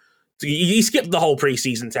go. He skipped the whole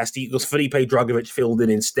preseason test because Felipe Drugovich filled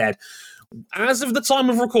in instead. As of the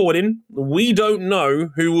time of recording, we don't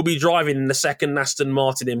know who will be driving in the second Aston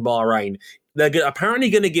Martin in Bahrain. They're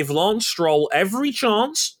apparently going to give Lance Stroll every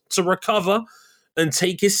chance to recover and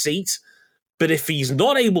take his seat. But if he's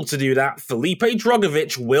not able to do that, Felipe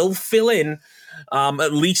Drugovich will fill in,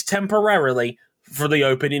 at least temporarily, for the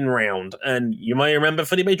opening round. And you may remember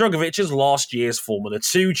Felipe Drugovich is last year's Formula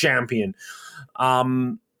 2 champion.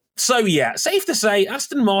 Safe to say,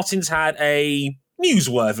 Aston Martin's had a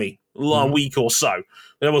newsworthy week or so.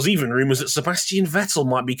 There was even rumours that Sebastian Vettel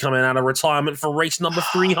might be coming out of retirement for race number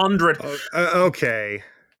 300. Okay.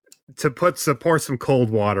 To pour some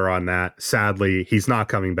cold water on that, sadly, he's not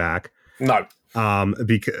coming back. No.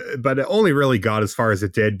 But it only really got as far as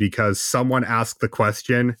it did because someone asked the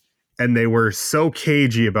question and they were so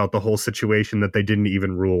cagey about the whole situation that they didn't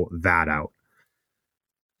even rule that out.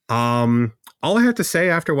 All I have to say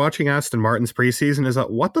after watching Aston Martin's preseason is that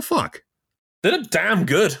what the fuck? They look damn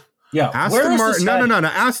good. Yeah. Aston Martin. No.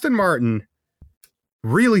 Aston Martin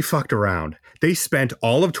really fucked around. They spent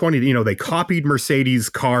all of they copied Mercedes'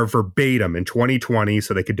 car verbatim in 2020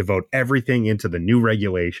 so they could devote everything into the new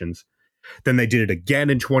regulations. Then they did it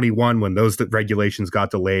again in 21 when those regulations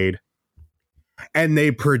got delayed. And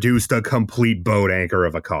they produced a complete boat anchor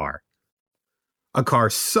of a car. A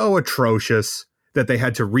car so atrocious that they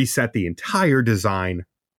had to reset the entire design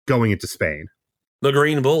going into Spain. The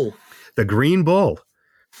Green Bull. The Green Bull.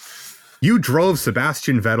 You drove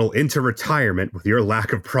Sebastian Vettel into retirement with your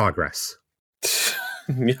lack of progress.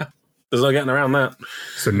 Yeah, there's no getting around that.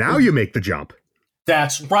 So now you make the jump.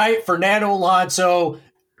 That's right, Fernando Alonso.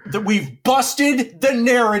 We've busted the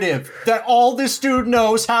narrative that all this dude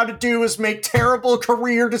knows how to do is make terrible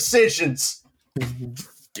career decisions.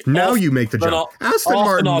 Now you make the jump. Aston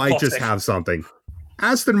Martin might just have something.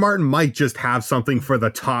 Aston Martin might just have something for the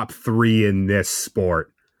top 3 in this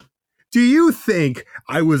sport. Do you think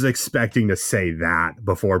I was expecting to say that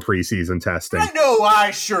before preseason testing? I know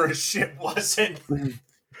I sure as shit wasn't.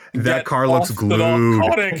 That car looks glued.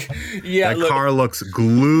 Yeah, that car looks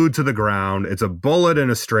glued to the ground. It's a bullet in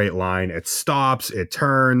a straight line. It stops. It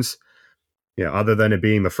turns. Yeah, other than it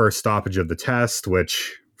being the first stoppage of the test,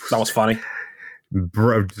 which that was funny.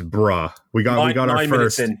 Bruh. We got our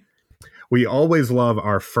first. We always love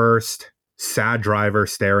our first sad driver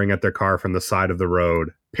staring at their car from the side of the road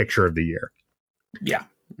picture of the year. Yeah.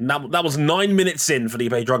 That was 9 minutes in.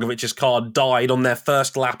 Felipe Dragovic's car died on their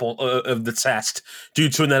first lap of the test due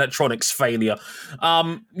to an electronics failure.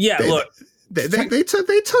 They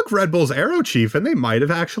took Red Bull's aero chief, and they might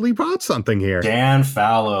have actually brought something here. Dan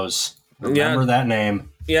Fallows. Remember that name.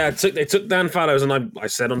 Yeah, they took Dan Fallows, and I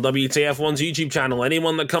said on WTF1's YouTube channel,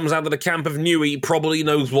 anyone that comes out of the camp of Newey probably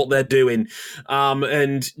knows what they're doing.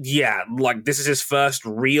 This is his first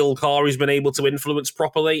real car he's been able to influence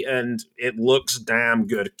properly, and it looks damn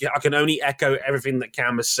good. I can only echo everything that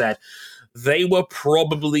Cam has said. They were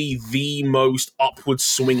probably the most upward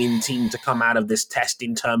swinging team to come out of this test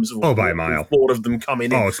in terms of by a mile. Thought of them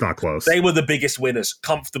coming in. Oh, it's not close. They were the biggest winners,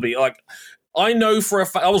 comfortably. I know for a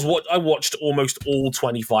fact, I watched almost all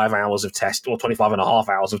 25 hours of test, or 25 and a half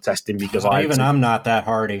hours of testing because I'm not that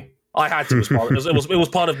hardy. I had to. It was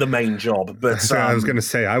part of the main job. But I was going to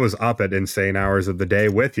say, I was up at insane hours of the day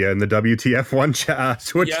with you in the WTF1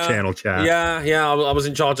 Twitch channel chat. Yeah. I was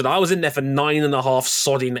in charge of that. I was in there for 9.5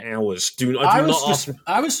 sodding hours.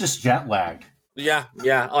 I was just jet lagged. Yeah.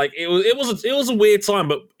 It was a weird time,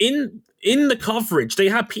 but in the coverage, they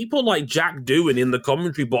had people like Jack Doohan in the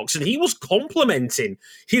commentary box, and he was complimenting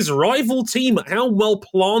his rival team at how well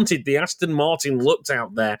planted the Aston Martin looked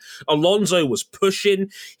out there. Alonso was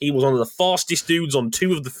pushing. He was one of the fastest dudes on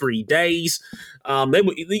 2 of the 3 days.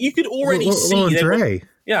 You could already see.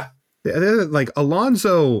 Like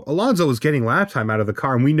Alonso was getting lap time out of the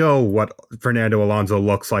car, and we know what Fernando Alonso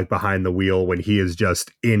looks like behind the wheel when he is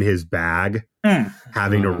just in his bag,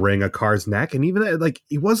 having to wring a car's neck. And even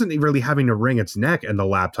he wasn't really having to wring its neck, and the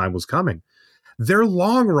lap time was coming. Their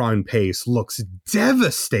long run pace looks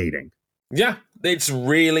devastating. Yeah, it's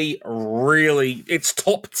really, really, it's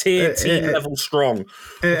top tier team level strong.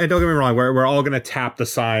 And don't get me wrong, we're all going to tap the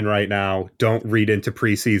sign right now. Don't read into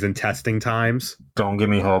preseason testing times. Don't give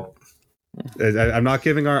me hope. I'm not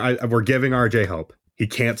giving we're giving RJ hope. He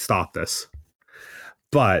can't stop this.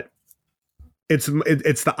 But it's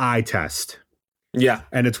the eye test. Yeah.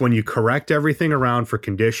 And it's when you correct everything around for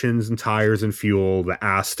conditions and tires and fuel, the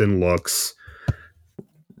Aston looks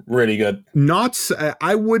really good.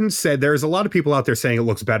 I wouldn't say, there's a lot of people out there saying it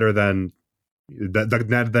looks better than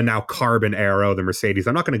the now carbon aero, the Mercedes.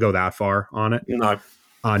 I'm not going to go that far on it. No.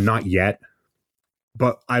 Not yet.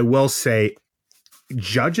 But I will say,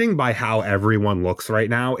 judging by how everyone looks right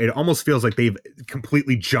now, it almost feels like they've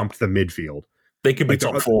completely jumped the midfield. They could be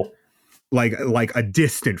top 4. Like a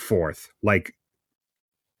distant 4th.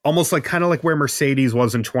 Almost kind of like where Mercedes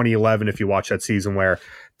was in 2011, if you watch that season, where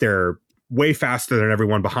they're way faster than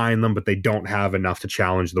everyone behind them, but they don't have enough to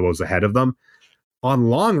challenge those ahead of them. On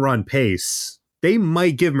long run pace, they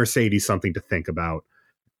might give Mercedes something to think about.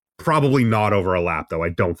 Probably not over a lap, though. I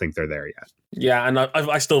don't think they're there yet. Yeah, and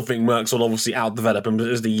I still think Merckx will obviously outdevelop him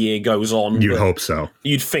as the year goes on. You'd hope so.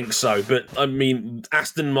 You'd think so. But, I mean,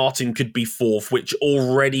 Aston Martin could be 4th, which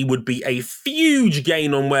already would be a huge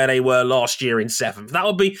gain on where they were last year in 7th. That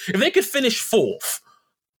would be, if they could finish 4th,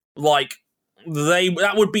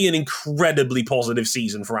 that would be an incredibly positive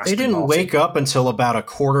season for Aston Martin. They didn't wake up until about a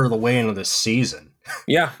quarter of the way into the season.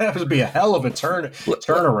 Yeah. That would be a hell of a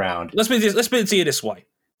turnaround. Let's put it to you this way.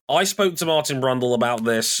 I spoke to Martin Brundle about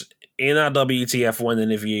this in our WTF1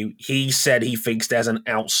 interview. He said he thinks there's an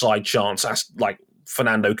outside chance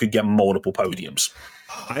Fernando could get multiple podiums.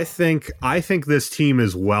 I think this team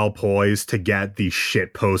is well poised to get the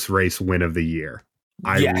shit post race win of the year.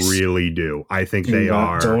 I really do. I think they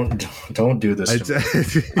are. Don't do this to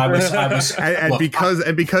me. I was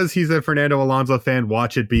because he's a Fernando Alonso fan,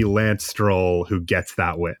 watch it be Lance Stroll who gets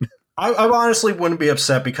that win. I honestly wouldn't be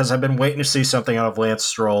upset because I've been waiting to see something out of Lance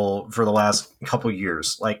Stroll for the last couple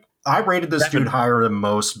years. I rated this dude higher than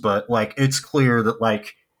most, but it's clear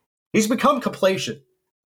that he's become complacent,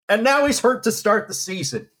 and now he's hurt to start the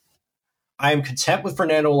season. I am content with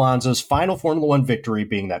Fernando Alonso's final Formula One victory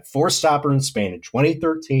being that 4-stopper in Spain in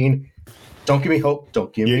 2013. Don't give me hope.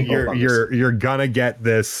 Don't give me hope. You're gonna get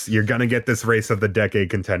this. You're gonna get this race of the decade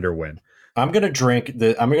contender win. I'm gonna drink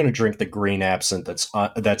the green absinthe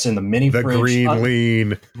that's in the mini fridge. Green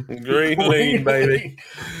lean, baby.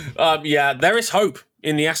 There is hope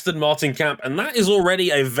in the Aston Martin camp, and that is already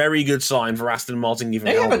a very good sign for Aston Martin.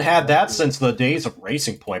 They haven't had that since the days of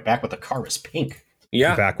Racing Point, back when the car was pink.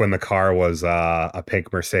 Yeah, back when the car was a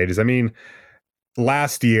pink Mercedes. I mean,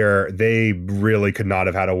 last year they really could not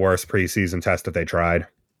have had a worse preseason test if they tried.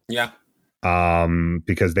 Yeah,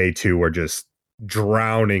 because they too were just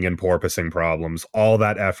drowning in porpoising problems. All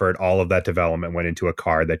that effort, all of that development went into a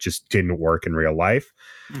car that just didn't work in real life.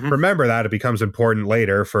 Mm-hmm. Remember that it becomes important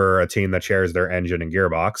later for a team that shares their engine and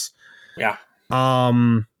gearbox. Yeah.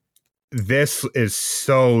 This is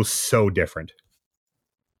so different.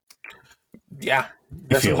 Yeah,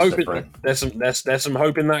 there's some hope. There's some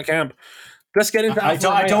hope in that camp. Let's get into. I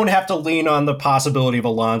don't have to lean on the possibility of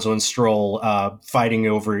Alonso and Stroll fighting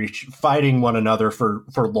one another for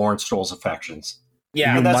Lawrence Stroll's affections.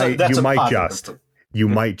 Yeah, you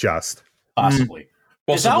might just possibly.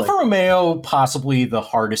 Is Alfa Romeo possibly the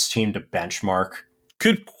hardest team to benchmark?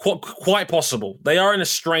 Quite possible. They are in a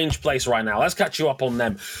strange place right now. Let's catch you up on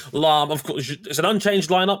them. Of course, it's an unchanged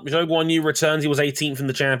lineup. Zhou Guanyu returns. He was 18th in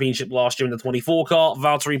the championship last year in the 24 car.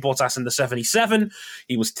 Valtteri Bottas in the 77.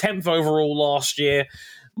 He was 10th overall last year.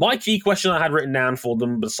 My key question I had written down for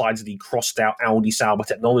them, besides the crossed out Audi Sauber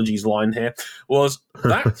Technologies line here, was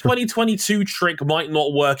that 2022 trick might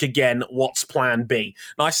not work again. What's plan B?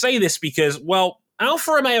 And I say this because, well,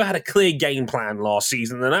 Alfa Romeo had a clear game plan last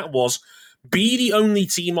season, and that was be the only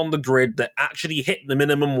team on the grid that actually hit the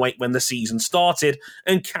minimum weight when the season started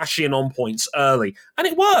and cash in on points early. And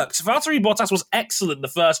it worked. Valtteri Bottas was excellent the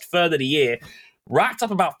first third of the year, racked up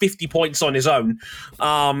about 50 points on his own,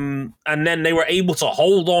 and then they were able to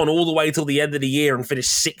hold on all the way till the end of the year and finish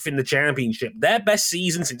 6th in the championship. Their best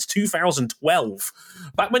season since 2012,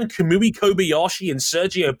 back when Kamui Kobayashi and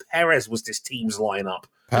Sergio Perez was this team's lineup.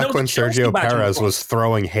 Back when Sergio Perez was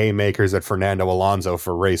throwing haymakers at Fernando Alonso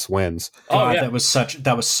for race wins. God, that was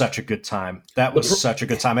such a good time. That was such a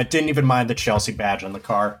good time. I didn't even mind the Chelsea badge on the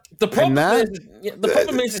car. The problem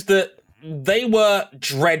is that they were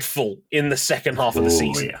dreadful in the second half of the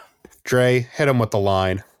season. Yeah. Dre, hit him with the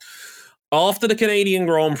line. After the Canadian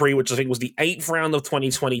Grand Prix, which I think was the 8th round of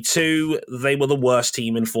 2022, they were the worst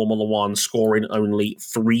team in Formula One, scoring only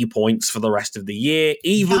 3 points for the rest of the year.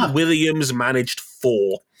 Even Williams managed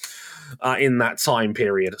 4 in that time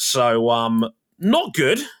period. So, not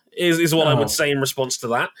good is what I would say in response to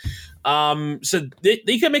that. So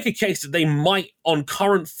they can make a case that they might, on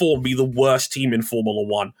current form, be the worst team in Formula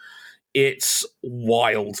One. It's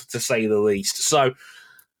wild, to say the least. So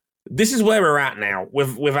this is where we're at now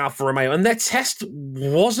with Alfa Romeo, and their test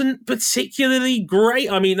wasn't particularly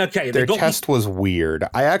great. I mean, okay, their test was weird.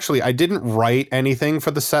 I didn't write anything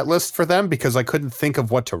for the set list for them because I couldn't think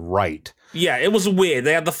of what to write. Yeah, it was weird.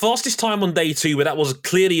 They had the fastest time on day 2, but that was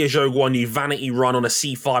clearly a Zhou Guanyu vanity run on a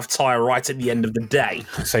C5 tyre right at the end of the day.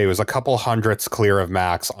 So it was a couple hundredths clear of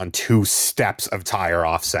max on 2 steps of tyre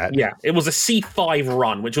offset. Yeah, it was a C5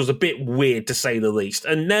 run, which was a bit weird to say the least.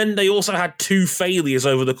 And then they also had 2 failures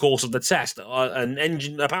over the course of the test.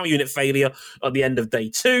 A power unit failure at the end of day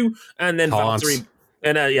 2, and then Valtteri...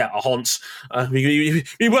 And a Honts. We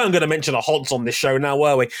weren't going to mention a Honts on this show now,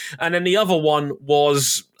 were we? And then the other one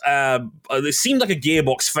was, it seemed like a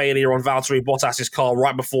gearbox failure on Valtteri Bottas's car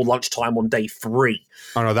right before lunchtime on day 3.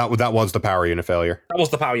 Oh, no, that was the power unit failure. That was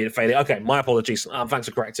the power unit failure. Okay, my apologies. Thanks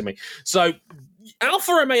for correcting me. So,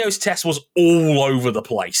 Alfa Romeo's test was all over the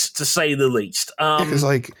place, to say the least. Because,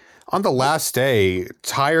 on the last day,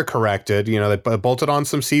 tire corrected, they bolted on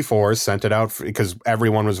some C4s, sent it out because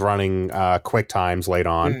everyone was running quick times late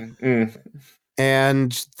on.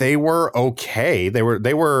 And they were okay. They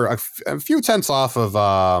were a few tenths off of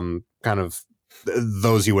kind of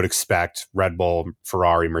those you would expect, Red Bull,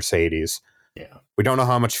 Ferrari, Mercedes. Yeah. We don't know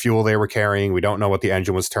how much fuel they were carrying. We don't know what the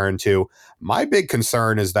engine was turned to. My big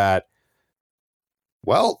concern is that,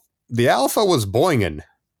 well, the Alfa was boinging.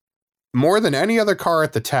 More than any other car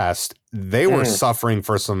at the test, they were suffering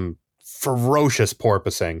for some ferocious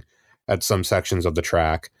porpoising at some sections of the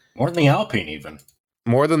track. More than the Alpine, even.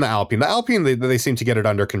 More than the Alpine. The Alpine, they seem to get it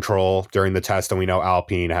under control during the test, and we know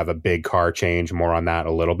Alpine have a big car change. More on that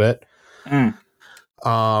a little bit.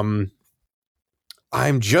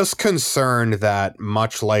 I'm just concerned that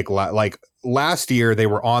much like last year, they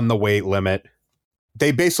were on the weight limit.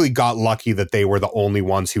 They basically got lucky that they were the only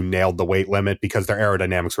ones who nailed the weight limit because their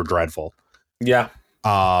aerodynamics were dreadful. Yeah.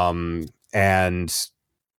 And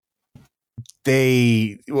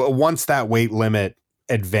once that weight limit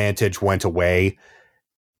advantage went away,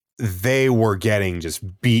 they were getting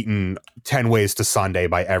just beaten 10 ways to Sunday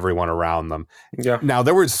by everyone around them. Yeah. Now,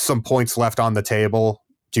 there was some points left on the table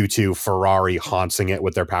due to Ferrari haunting it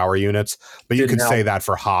with their power units, but you could say that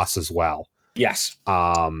for Haas as well. Yes.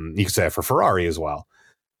 You could say it for Ferrari as well.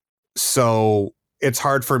 So it's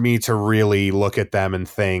hard for me to really look at them and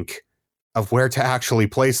think of where to actually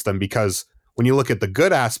place them, because when you look at the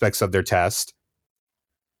good aspects of their test,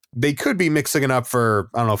 they could be mixing it up for,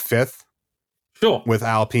 5th. Sure. With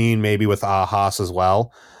Alpine, maybe with Haas as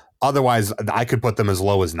well. Otherwise, I could put them as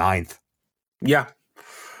low as 9th. Yeah.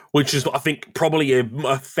 which is, I think, probably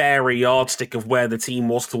a fairer yardstick of where the team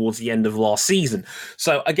was towards the end of last season.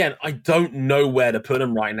 So, again, I don't know where to put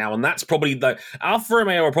them right now, and that's probably Alfa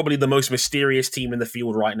Romeo are probably the most mysterious team in the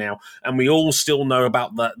field right now, and we all still know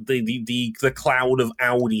about the cloud of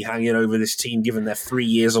Audi hanging over this team, given they're 3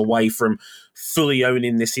 years away from fully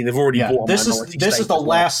owning this team. They've already bought a minority This is the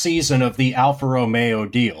last season of the Alfa Romeo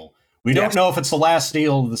deal. We don't know if it's the last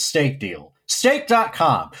deal of the stake deal.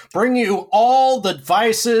 Stake.com, bring you all the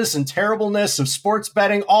vices and terribleness of sports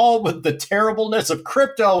betting, all with the terribleness of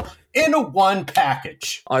crypto in one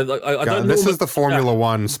package. I don't this is the Formula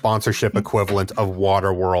One sponsorship equivalent of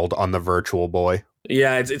Waterworld on the Virtual Boy.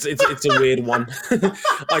 Yeah, it's a weird one.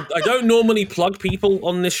 I don't normally plug people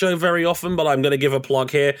on this show very often, but I'm going to give a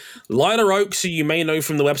plug here. Lila Oaks, who you may know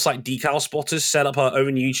from the website Decal Spotters, set up her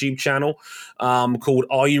own YouTube channel called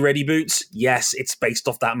Are You Ready Boots? Yes, it's based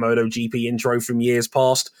off that MotoGP intro from years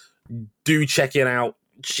past. Do check it out.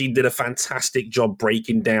 She did a fantastic job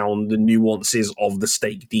breaking down the nuances of the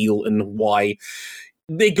stake deal and why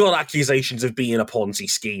they got accusations of being a Ponzi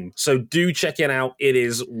scheme. So do check it out. It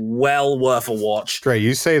is well worth a watch. Dre,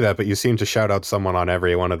 you say that, but you seem to shout out someone on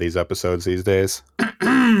every one of these episodes these days.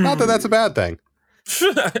 Not that that's a bad thing.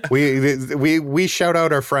 we shout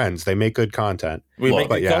out our friends. They make good content. We make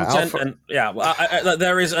good content, and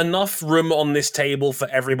there is enough room on this table for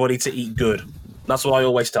everybody to eat good. That's what I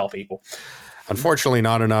always tell people. Unfortunately,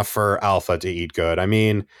 not enough for Alpha to eat good. I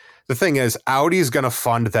mean, the thing is, Audi's going to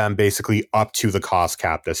fund them basically up to the cost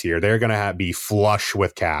cap this year. They're going to be flush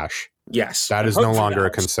with cash. Yes. That is no longer a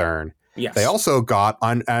concern. Yes. They also got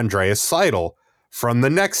Andreas Seidel from the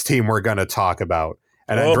next team we're going to talk about.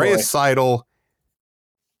 And Andreas Seidel,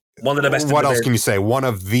 one of the best. What else can you say? One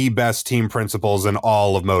of the best team principals in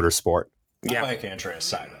all of motorsport. Yeah. I like Andreas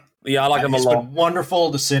Seidel. Yeah, I like him a lot. It's been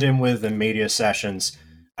wonderful to sit in with in media sessions.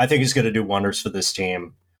 I think he's going to do wonders for this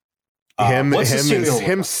team. Him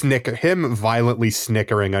violently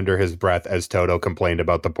snickering under his breath as Toto complained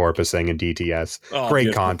about the porpoising in DTS. Great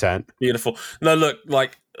beautiful. Content. Beautiful. No, look,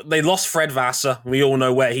 like they lost Fred Vassar. We all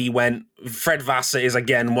know where he went. Fred Vassar is,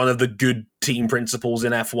 again, one of the good team principals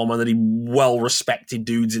in F1, one of the well-respected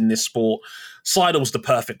dudes in this sport. Seidel's the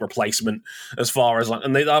perfect replacement as far as,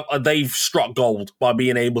 and they've struck gold by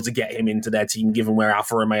being able to get him into their team, given where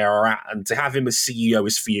Alfa Romeo are at, and to have him as CEO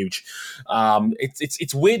is huge.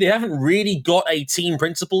 It's weird. They haven't really got a team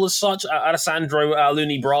principal as such. Alessandro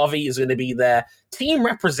Luni Bravi is going to be their team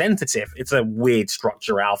representative. It's a weird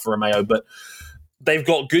structure, Alfa Romeo, but they've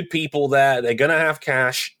got good people there. They're going to have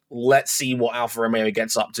cash. Let's see what Alfa Romeo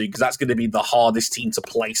gets up to, because that's going to be the hardest team to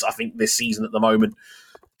place, I think, this season at the moment.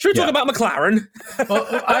 Should we talk about McLaren? Well,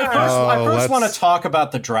 I first want to talk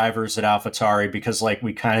about the drivers at AlphaTauri, because like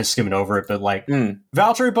we kind of skimmed over it, but like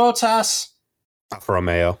Valtteri Bottas, Alfa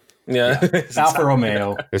Romeo. Yeah. Alfa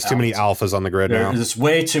Romeo. There's too many alphas on the grid now. There's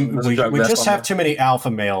way too. We just have too many alpha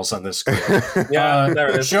males on this grid. There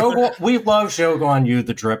it is. We love Zhou Guan Yu,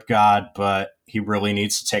 the drip god, but he really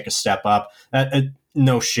needs to take a step up.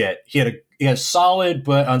 No shit. He had a solid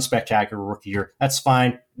but unspectacular rookie year. That's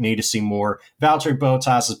fine. Need to see more. Valtteri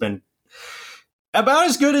Bottas has been about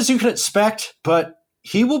as good as you could expect, but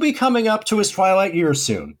he will be coming up to his twilight years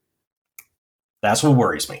soon. That's what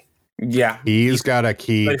worries me. Yeah, he's got to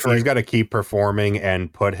keep performing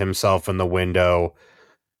and put himself in the window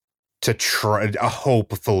to try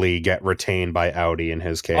hopefully get retained by Audi in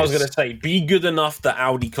his case. I was going to say, be good enough that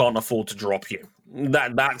Audi can't afford to drop you.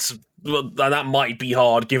 That might be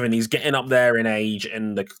hard, given he's getting up there in age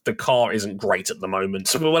and the car isn't great at the moment.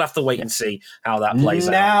 So we'll have to wait and see how that plays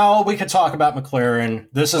out. Now we can talk about McLaren.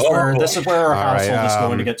 This is where our household is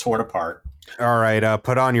going to get torn apart. All right,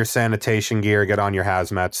 put on your sanitation gear, get on your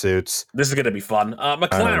hazmat suits. This is going to be fun.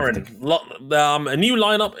 McLaren, a new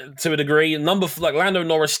lineup to a degree. Lando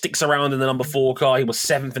Norris sticks around in the number 4 car. He was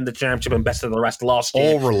 7th in the championship and best of the rest last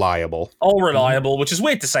year. All reliable, which is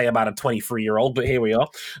weird to say about a 23-year-old, but here we are.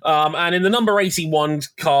 And in the number 81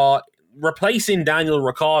 car, replacing Daniel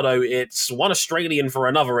Ricciardo, it's one Australian for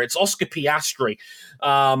another. It's Oscar Piastri,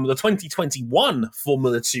 the 2021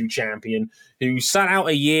 Formula 2 champion, who sat out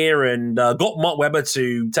a year and got Mark Webber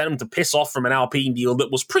to tell him to piss off from an Alpine deal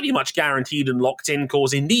that was pretty much guaranteed and locked in,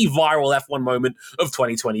 causing the viral F1 moment of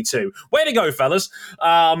 2022. Way to go, fellas.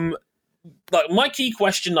 My key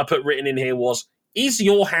question I put written in here was, is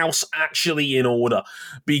your house actually in order?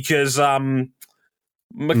 Because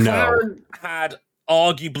McLaren had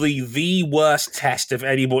arguably the worst test of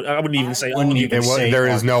anybody. I wouldn't even say. There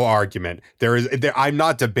is no argument. I'm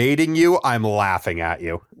not debating you. I'm laughing at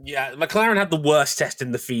you. Yeah, McLaren had the worst test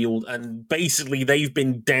in the field, and basically they've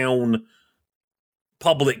been down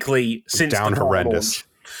publicly since down horrendous.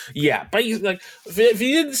 Yeah, basically, like, if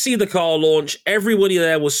you didn't see the car launch, everybody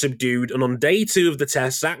there was subdued. And on day 2 of the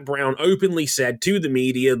test, Zach Brown openly said to the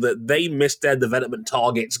media that they missed their development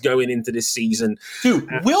targets going into this season. Dude,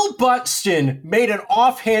 Will Buxton made an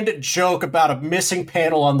offhanded joke about a missing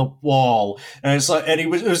panel on the wall, and it's like, and he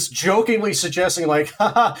was jokingly suggesting like,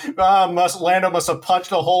 Lando must have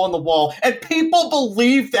punched a hole in the wall, and people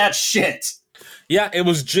believe that shit. Yeah, it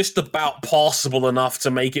was just about possible enough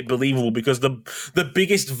to make it believable, because the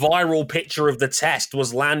biggest viral picture of the test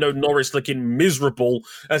was Lando Norris looking miserable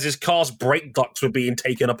as his car's brake ducts were being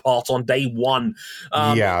taken apart on day 1.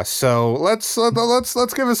 Yeah, so let's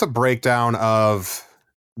give us a breakdown of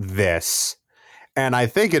this, and I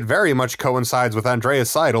think it very much coincides with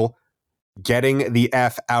Andreas Seidel getting the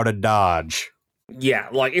F out of Dodge. Yeah,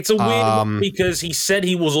 like, it's a weird one because he said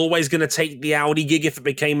he was always going to take the Audi gig if it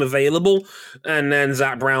became available, and then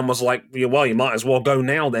Zach Brown was like, well, you might as well go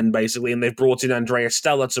now then, basically, and they've brought in Andrea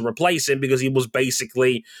Stella to replace him because he was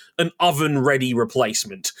basically an oven-ready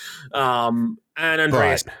replacement. And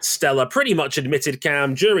Andreas Stella pretty much admitted,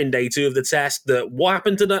 Cam, during day 2 of the test, that what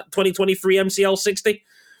happened to that 2023 MCL 60?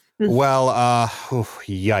 Well,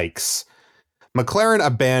 yikes. McLaren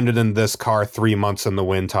abandoned this car 3 months in the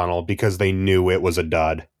wind tunnel because they knew it was a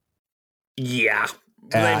dud. Yeah.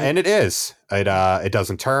 And it is. It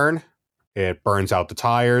doesn't turn. It burns out the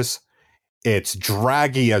tires. It's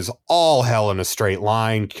draggy as all hell in a straight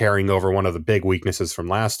line, carrying over one of the big weaknesses from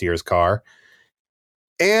last year's car.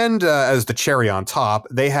 And as the cherry on top,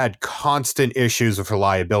 they had constant issues of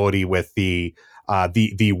reliability with the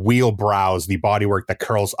wheel brows, the bodywork that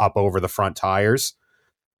curls up over the front tires.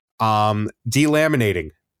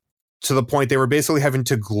 Delaminating to the point they were basically having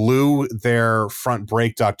to glue their front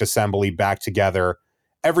brake duct assembly back together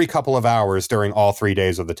every couple of hours during all 3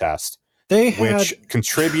 days of the test, which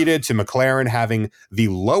contributed to McLaren having the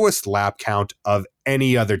lowest lap count of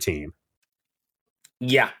any other team.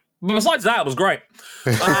 Yeah. But besides that, it was great.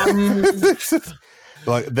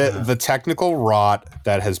 Like the technical rot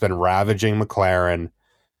that has been ravaging McLaren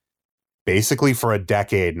basically for a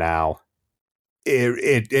decade now,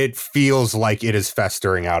 it feels like it is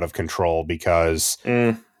festering out of control, because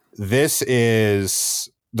this is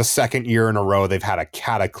the second year in a row they've had a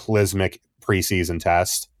cataclysmic preseason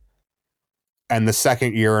test, and the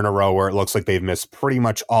second year in a row where it looks like they've missed pretty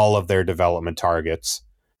much all of their development targets.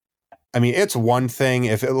 I mean, it's one thing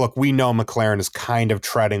if we know McLaren is kind of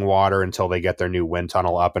treading water until they get their new wind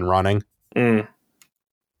tunnel up and running.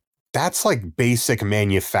 That's like basic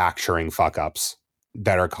manufacturing fuck ups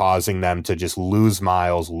that are causing them to just lose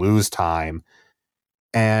miles, lose time.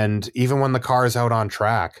 And even when the car is out on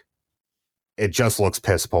track, it just looks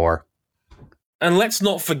piss poor. And let's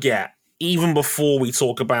not forget, even before we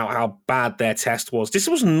talk about how bad their test was, this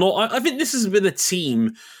was not, I think this has been a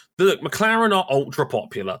team that, look, McLaren are ultra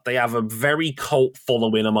popular. They have a very cult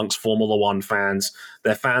following amongst Formula One fans.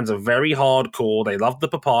 Their fans are very hardcore. They love the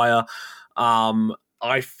papaya.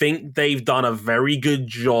 I think they've done a very good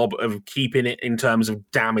job of keeping it in terms of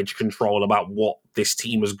damage control about what this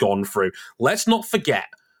team has gone through. Let's not forget,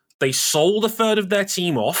 they sold a third of their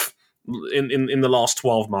team off in the last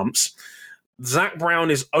 12 months. Zach Brown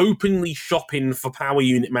is openly shopping for power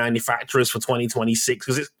unit manufacturers for 2026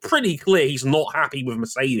 because it's pretty clear he's not happy with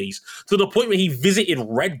Mercedes, to the point where he visited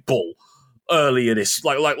Red Bull earlier this,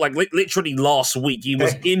 like literally last week. He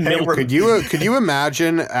was in Milton. Could you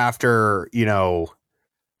imagine after,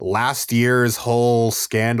 last year's whole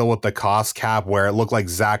scandal with the cost cap where it looked like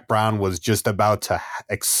Zach Brown was just about to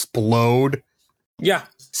explode? Yeah.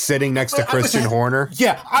 Sitting next to Christian Horner.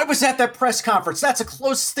 Yeah, I was at that press conference. That's the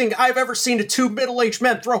closest thing I've ever seen to two middle-aged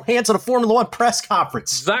men throw hands at a Formula One press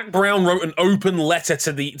conference. Zach Brown wrote an open letter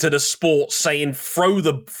to the sport saying, throw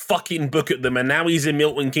the fucking book at them, and now he's in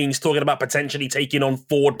Milton Keynes talking about potentially taking on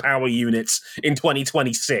Ford power units in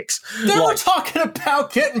 2026. They were talking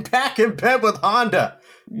about getting back in bed with Honda.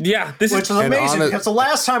 Yeah, which is amazing, because the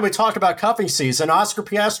last time we talked about cuffing season, Oscar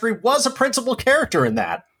Piastri was a principal character in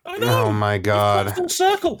that. I know. Oh my god! Full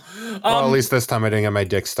circle. Well, at least this time I didn't get my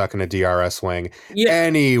dick stuck in a DRS wing. Yeah.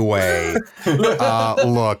 Anyway,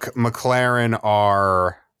 look,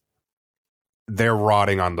 McLaren they're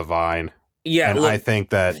rotting on the vine. Yeah, and I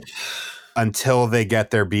think that until they get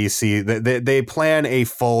their BC, they plan a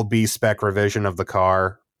full B spec revision of the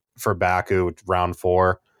car for Baku round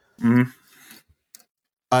 4. Mm-hmm.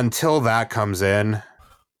 Until that comes in.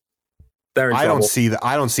 I don't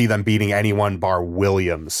see them beating anyone bar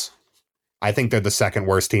Williams. I think they're the second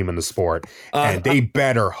worst team in the sport, and they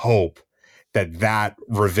better hope that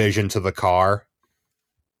revision to the car,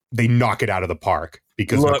 they knock it out of the park,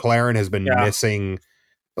 because McLaren has been missing.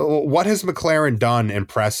 What has McLaren done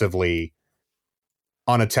impressively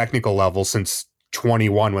on a technical level since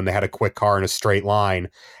 21 when they had a quick car in a straight line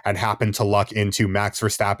and happened to luck into Max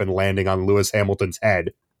Verstappen landing on Lewis Hamilton's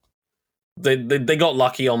head. They got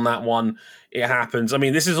lucky on that one. It happens. I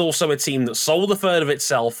mean, this is also a team that sold a third of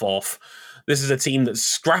itself off. This is a team that's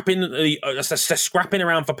scrapping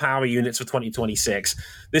around for power units for 2026.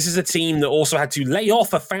 This is a team that also had to lay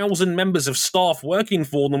off 1,000 members of staff working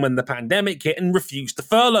for them when the pandemic hit and refused to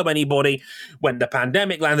furlough anybody when the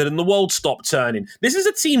pandemic landed and the world stopped turning. This is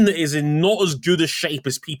a team that is in not as good a shape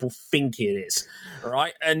as people think it is,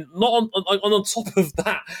 right? And not on top of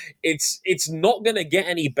that, it's not going to get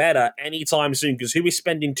any better anytime soon, because who is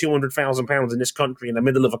spending £200,000 in this country in the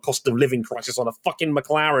middle of a cost of living crisis on a fucking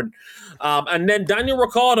McLaren? And then Daniel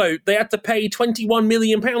Ricciardo, they had to pay £21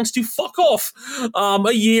 million to fuck off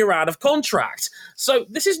a year out of contract. So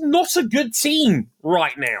this is not a good team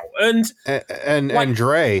right now. And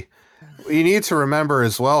Dre, you need to remember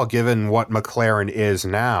as well, given what McLaren is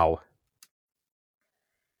now,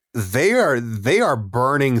 they are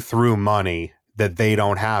burning through money that they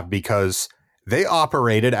don't have because they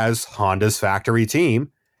operated as Honda's factory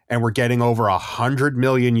team and were getting over $100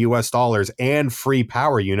 million US and free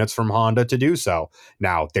power units from Honda to do so.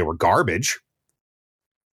 Now, they were garbage,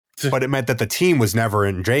 but it meant that the team was never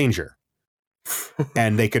in danger.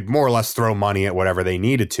 And they could more or less throw money at whatever they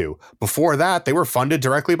needed to. Before that, they were funded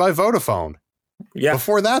directly by Vodafone. Yeah.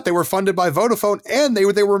 Before that, they were funded by Vodafone, and they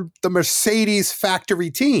were the Mercedes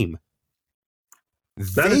factory team.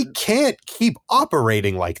 They can't keep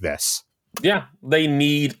operating like this. Yeah, they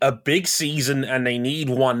need a big season, and they need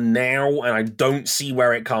one now, and I don't see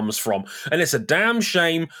where it comes from. And it's a damn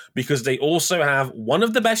shame, because they also have one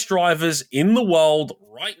of the best drivers in the world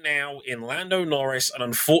right now in Lando Norris, and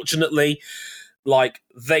unfortunately,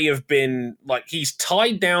 they have been, he's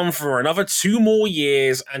tied down for another 2 more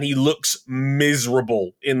years, and he looks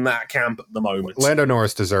miserable in that camp at the moment. Lando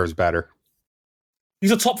Norris deserves better.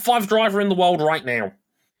 He's a top 5 driver in the world right now.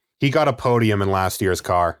 He got a podium in last year's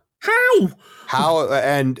car. How?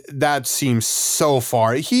 And that seems so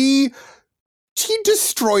far. He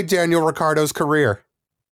destroyed Daniel Ricciardo's career.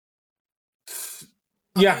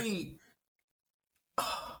 Yeah.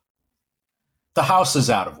 The house is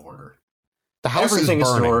out of order. The house Everything is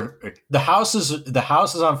burning. disordered. The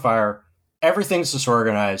house is on fire. Everything's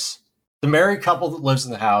disorganized. The married couple that lives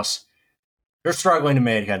in the house, they're struggling to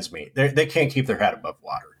make ends meet. They can't keep their head above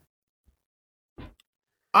water.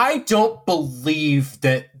 I don't believe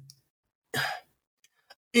that.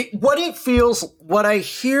 What I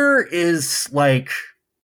hear is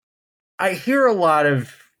I hear a lot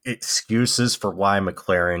of excuses for why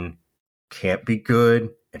McLaren can't be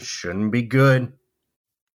good and shouldn't be good.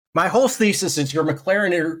 My whole thesis is your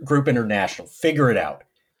McLaren Group International. Figure it out.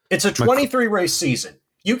 It's a 23 race season.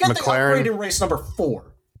 You get the upgrade in race number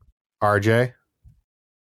 4. RJ?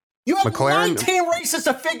 You have 19 races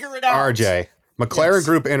to figure it out. RJ, McLaren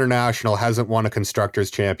Group International hasn't won a Constructors'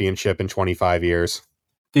 Championship in 25 years.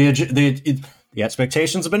 The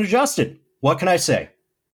expectations have been adjusted. What can I say?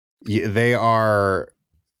 They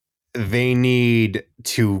need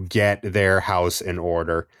to get their house in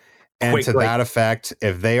order. And to that effect,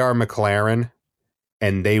 if they are McLaren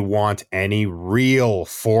and they want any real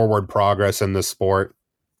forward progress in the sport,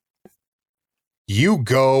 you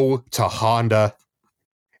go to Honda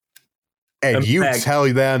and you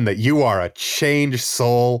tell them that you are a changed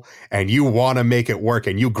soul and you want to make it work,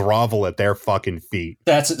 and you grovel at their fucking feet.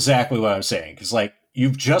 That's exactly what I'm saying. Because,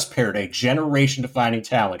 you've just paired a generation-defining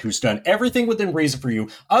talent who's done everything within reason for you,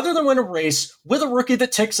 other than win a race, with a rookie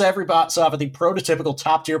that ticks every box off of the prototypical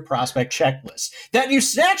top-tier prospect checklist. That you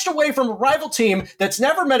snatched away from a rival team that's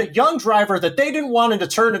never met a young driver that they didn't want to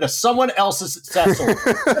turn into someone else's successor.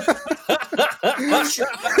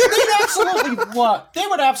 They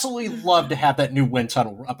would absolutely love to have that new wind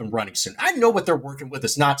tunnel up and running soon. I know what they're working with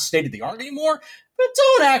is not state-of-the-art anymore, but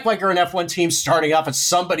don't act like you're an F1 team starting off at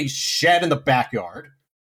somebody's shed in the backyard.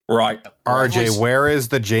 Right. RJ, where is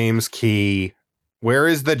the James Key? Where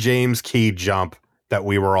is the James Key jump that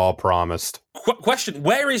we were all promised? Question,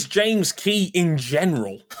 where is James Key in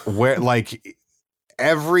general? Where,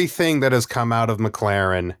 everything that has come out of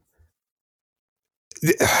McLaren.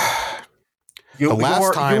 The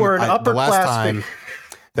last time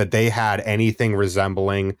that they had anything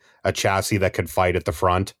resembling a chassis that could fight at the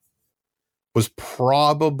front was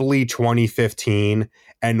probably 2015,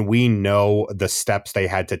 and we know the steps they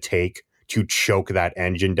had to take to choke that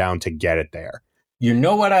engine down to get it there. You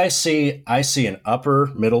know what I see? I see an upper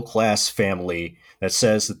middle class family that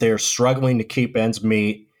says that they're struggling to keep ends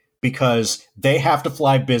meet because they have to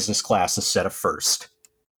fly business class instead of first.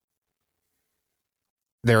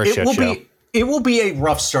 They're a shit show. It will be a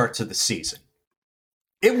rough start to the season.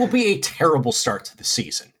 It will be a terrible start to the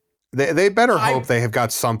season. They better hope they have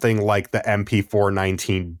got something like the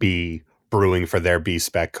MP419B brewing for their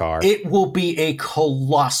B-Spec car. It will be a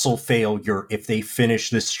colossal failure if they finish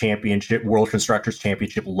this championship, World Constructors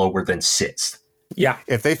Championship, lower than 6th. Yeah.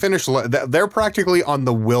 If they finish, they're practically on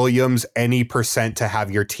the Williams any percent to have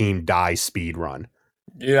your team die speed run.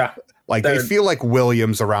 Yeah. Like, they feel like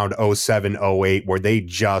Williams around 07, 08, where they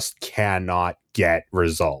just cannot get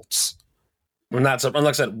results. And like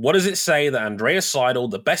I said, what does it say that Andreas Seidel,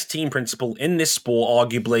 the best team principal in this sport,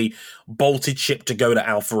 arguably bolted ship to go to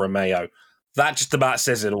Alfa Romeo? That just about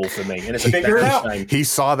says it all for me. And it's a damn shame. He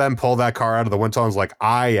saw them pull that car out of the wind tunnel and was like,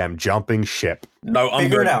 I am jumping ship. No,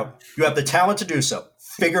 Figure it out. You have the talent to do so.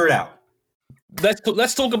 Figure it out.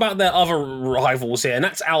 Let's talk about their other rivals here, and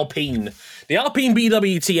that's Alpine. The Alpine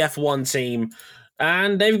BWT-F1 team.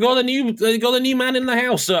 And they've got a new man in the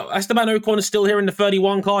house. Esteban Ocon is still here in the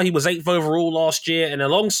 31 car. He was 8th overall last year, and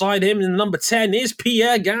alongside him in number 10 is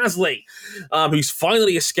Pierre Gasly, who's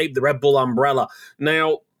finally escaped the Red Bull umbrella.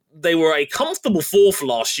 Now, they were a comfortable 4th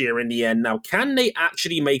last year in the end. Now, can they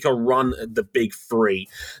actually make a run at the Big Three?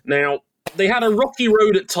 Now, they had a rocky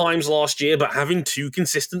road at times last year, but having 2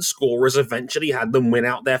 consistent scorers eventually had them win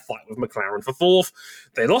out their fight with McLaren for 4th.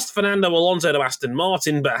 They lost Fernando Alonso to Aston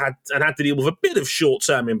Martin, but had to deal with a bit of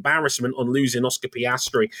short-term embarrassment on losing Oscar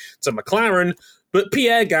Piastri to McLaren. But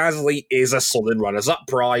Pierre Gasly is a solid runners-up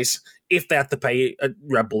prize if they had to pay a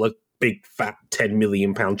Red Bull a big fat £10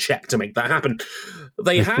 million check to make that happen.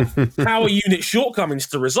 They have power unit shortcomings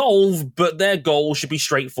to resolve, but their goal should be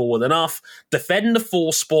straightforward enough. Defend the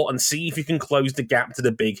 4th spot and see if you can close the gap to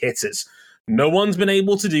the big hitters. No one's been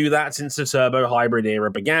able to do that since the turbo hybrid era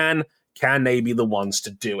began. Can they be the ones to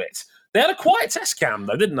do it? They had a quiet test cam,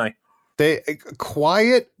 though, didn't they? They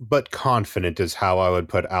quiet but confident is how I would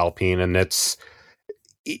put Alpine, and it's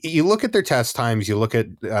you look at their test times. You look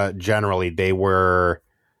at generally they were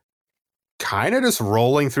kind of just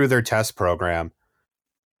rolling through their test program,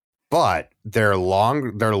 but their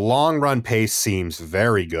long run pace seems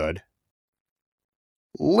very good.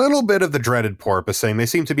 Little bit of the dreaded porpoising. They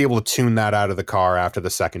seem to be able to tune that out of the car after the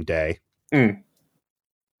second day.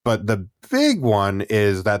 But the big one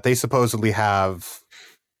is that they supposedly have,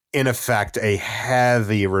 in effect, a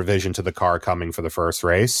heavy revision to the car coming for the first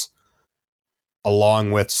race, along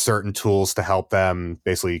with certain tools to help them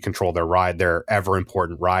basically control their ever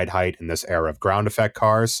important ride height in this era of ground effect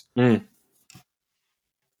cars.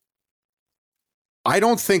 I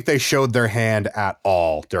don't think they showed their hand at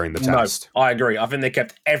all during the test. No, I agree. I think they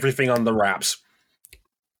kept everything under wraps.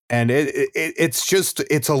 And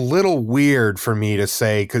it's a little weird for me to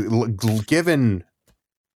say, 'cause given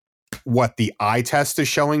what the eye test is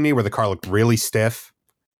showing me, where the car looked really stiff,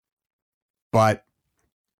 but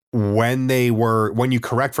when you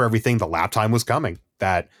correct for everything, the lap time was coming.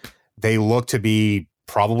 That they look to be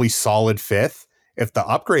probably solid 5th. If the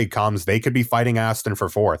upgrade comes, they could be fighting Aston for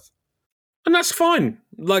 4th. And that's fine.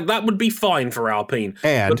 Like, that would be fine for Alpine.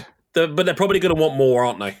 And but they're probably going to want more,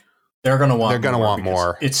 aren't they? They're going to want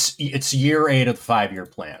more. It's year 8 of the 5-year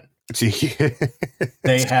plan.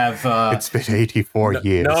 They have. It's been 84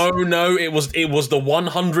 years. No, it was the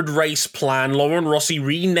 100 race plan. Lauren Rossi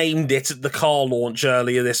renamed it at the car launch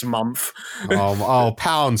earlier this month.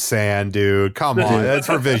 Pound sand, dude. Come on, that's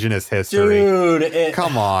revisionist history, dude.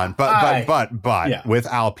 Come on, but with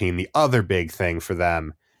Alpine, the other big thing for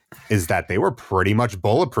them is that they were pretty much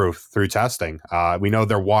bulletproof through testing. We know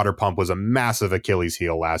their water pump was a massive Achilles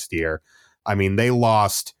heel last year. I mean, they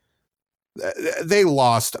lost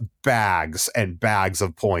bags and bags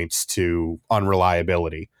of points to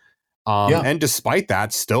unreliability. And despite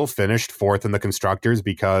that, still finished 4th in the constructors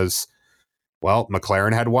because, well,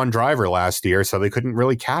 McLaren had one driver last year, so they couldn't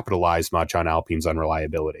really capitalize much on Alpine's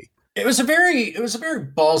unreliability. It was a very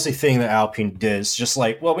ballsy thing that Alpine did. It's just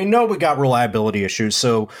like, well, we know we got reliability issues,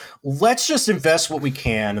 so let's just invest what we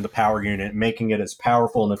can in the power unit, making it as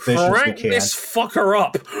powerful and efficient as we can. Crank this fucker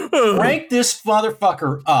up. Crank this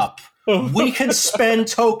motherfucker up. We can spend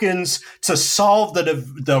tokens to solve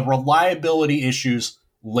the reliability issues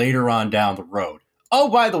later on down the road. Oh,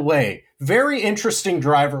 by the way, very interesting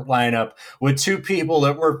driver lineup with 2 people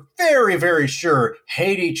that we're very, very sure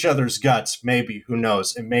hate each other's guts. Maybe, who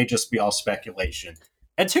knows? It may just be all speculation.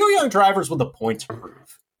 And 2 young drivers with a point to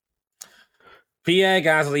prove. Pierre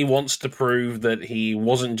Gasly wants to prove that he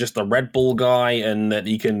wasn't just a Red Bull guy and that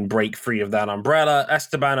he can break free of that umbrella.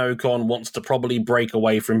 Esteban Ocon wants to probably break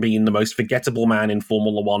away from being the most forgettable man in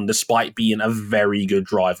Formula One, despite being a very good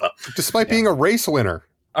driver. Despite being a race winner.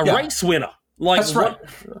 Race winner. Like, that's right.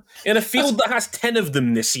 In a field that has 10 of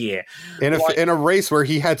them this year. In a race where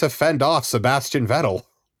he had to fend off Sebastian Vettel.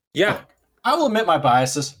 Yeah. I will admit my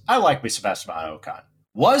biases. I like me some Esteban Ocon.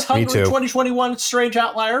 Was Hungary 2021 a strange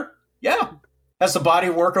outlier? Yeah. Has the body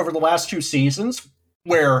of work over the last 2 seasons,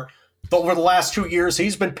 where over the last 2 years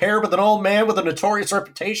he's been paired with an old man with a notorious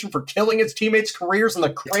reputation for killing his teammates' careers in the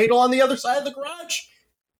cradle on the other side of the garage?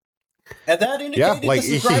 And that indicated this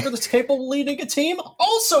is a driver that's capable of leading a team?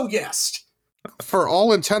 Also, yes. For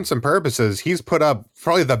all intents and purposes, he's put up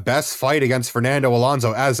probably the best fight against Fernando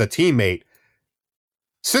Alonso as a teammate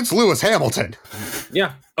since Lewis Hamilton.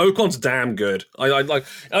 Yeah, Ocon's damn good. I like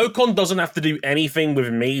Ocon doesn't have to do anything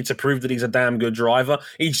with me to prove that he's a damn good driver.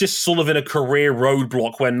 He's just sort of in a career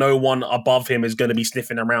roadblock where no one above him is going to be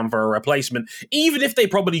sniffing around for a replacement, even if they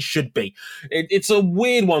probably should be. It's a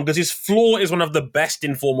weird one because his floor is one of the best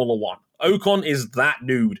in Formula One. Ocon is that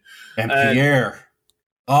dude. And Pierre.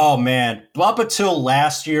 Oh, man. Up until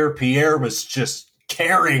last year, Pierre was just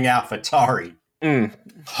carrying AlphaTauri.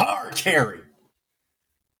 Hard carry.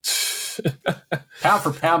 Pound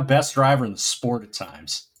for pound, best driver in the sport at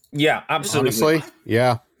times. Yeah, absolutely. Honestly,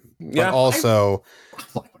 yeah. But also, I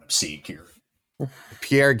like what I'm seeing here.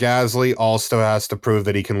 Pierre Gasly also has to prove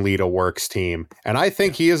that he can lead a works team. And I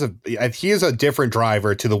think he is a different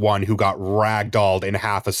driver to the one who got ragdolled in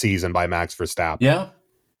half a season by Max Verstappen. Yeah.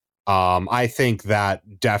 I think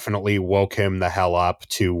that definitely woke him the hell up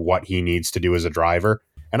to what he needs to do as a driver.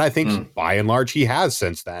 And I think by and large he has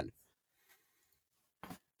since then.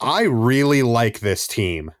 I really like this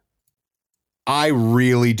team. I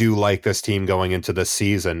really do like this team going into this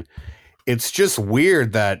season. It's just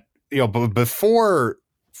weird that, before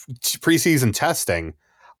preseason testing,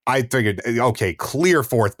 I figured, okay, clear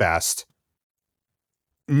 4th best,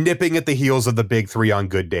 nipping at the heels of the big 3 on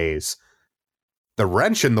good days. The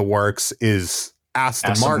wrench in the works is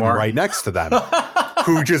Aston Martin right next to them,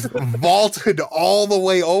 who just vaulted all the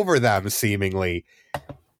way over them, seemingly.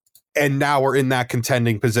 And now we're in that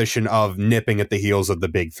contending position of nipping at the heels of the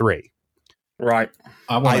big 3. Right.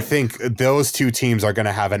 I think those 2 teams are going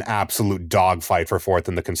to have an absolute dogfight for 4th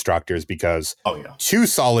in the constructors because 2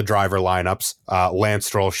 solid driver lineups, Lance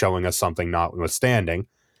Stroll showing us something notwithstanding,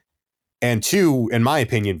 and 2, in my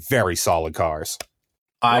opinion, very solid cars.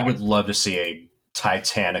 I would love to see a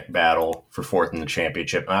titanic battle for 4th in the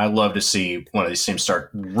championship. And I'd love to see one of these teams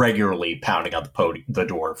start regularly pounding out the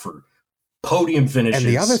door for podium finishes.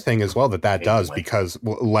 And the other thing as well that does, because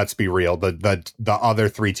let's be real, the other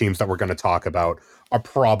 3 teams that we're going to talk about are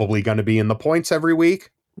probably going to be in the points every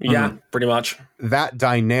week. Yeah, pretty much. That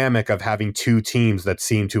dynamic of having 2 teams that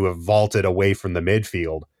seem to have vaulted away from the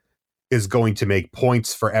midfield is going to make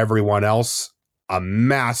points for everyone else a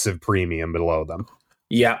massive premium below them.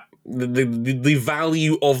 Yeah. The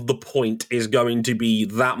value of the point is going to be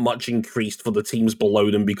that much increased for the teams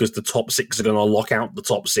below them because the top 6 are going to lock out the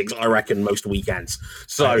top 6, I reckon, most weekends.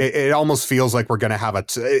 So it almost feels like we're going to have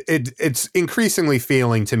it's increasingly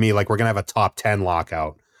feeling to me like we're going to have a top 10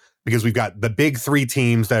 lockout because we've got the big 3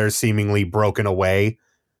 teams that are seemingly broken away,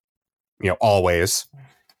 always.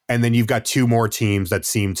 And then you've got 2 more teams that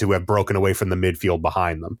seem to have broken away from the midfield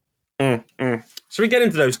behind them. So we get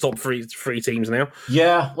into those top three teams now.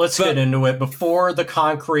 Yeah, let's get into it. Before the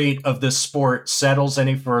concrete of this sport settles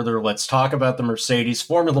any further, let's talk about the Mercedes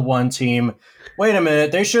Formula One team. Wait a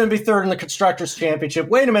minute, they shouldn't be 3rd in the Constructors' Championship.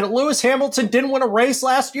 Wait a minute, Lewis Hamilton didn't win a race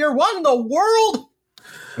last year? What in the world?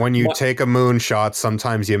 When you take a moonshot,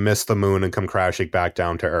 sometimes you miss the moon and come crashing back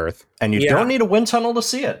down to Earth. And you don't need a wind tunnel to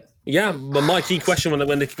see it. Yeah, but my key question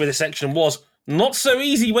when the section was, not so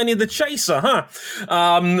easy when you're the chaser, huh?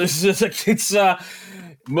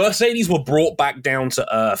 Mercedes were brought back down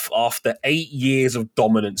to earth after 8 years of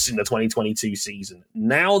dominance in the 2022 season.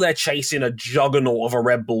 Now they're chasing a juggernaut of a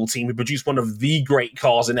Red Bull team who produced one of the great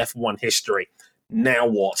cars in F1 history. Now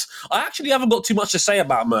what? I actually haven't got too much to say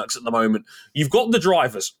about Mercs at the moment. You've got the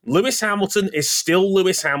drivers. Lewis Hamilton is still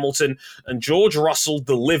Lewis Hamilton, and George Russell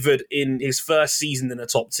delivered in his first season in a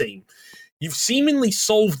top team. You've seemingly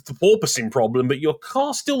solved the porpoising problem, but your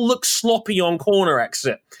car still looks sloppy on corner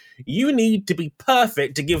exit. You need to be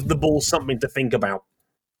perfect to give the ball something to think about.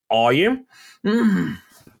 Are you? I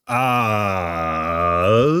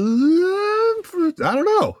don't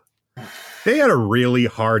know. They had a really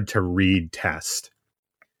hard to read test.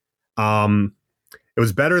 It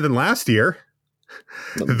was better than last year.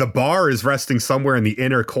 The bar is resting somewhere in the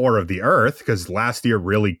inner core of the Earth because last year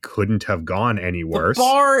really couldn't have gone any worse. The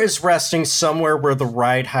bar is resting somewhere where the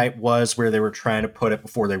ride height was, where they were trying to put it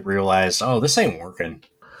before they realized, oh, this ain't working.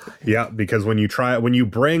 Yeah, because when you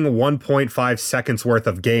bring 1.5 seconds worth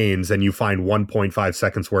of gains and you find 1.5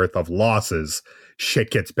 seconds worth of losses,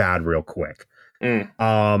 shit gets bad real quick.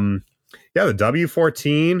 Yeah, the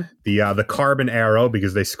W14, the carbon arrow,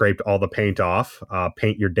 because they scraped all the paint off.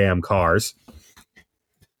 Paint your damn cars.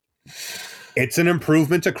 It's an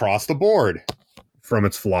improvement across the board from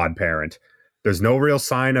its flawed parent. There's no real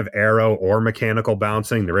sign of aero or mechanical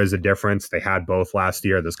bouncing. There is a difference. They had both last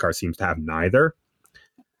year. This car seems to have neither.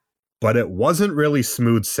 But it wasn't really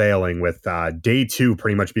smooth sailing, with day 2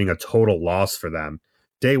 pretty much being a total loss for them.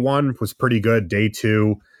 Day 1 was pretty good. Day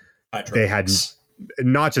 2, they had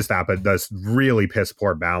not just that, but this really piss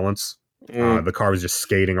poor balance. The car was just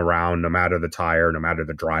skating around, no matter the tire, no matter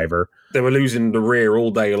the driver. They were losing the rear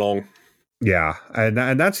all day long. Yeah, and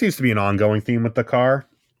that seems to be an ongoing theme with the car.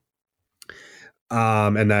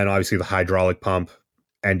 And then obviously the hydraulic pump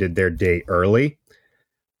ended their day early.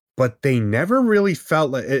 But they never really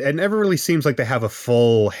felt like it never really seems like they have a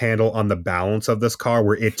full handle on the balance of this car,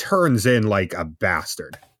 where it turns in like a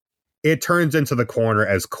bastard. It turns into the corner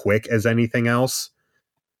as quick as anything else.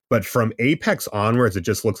 But from apex onwards, it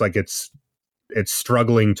just looks like it's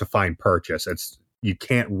struggling to find purchase. You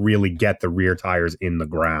can't really get the rear tires in the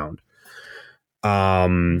ground.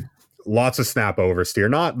 Lots of snap oversteer,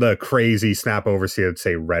 not the crazy snap oversteer that,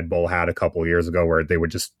 say, Red Bull had a couple years ago, where they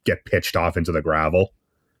would just get pitched off into the gravel.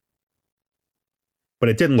 But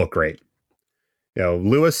it didn't look great.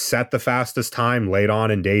 Lewis set the fastest time late on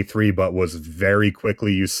in day 3, but was very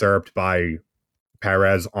quickly usurped by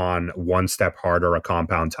Perez on one step harder, a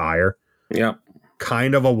compound tire. Yeah.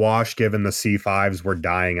 Kind of a wash, given the C5s were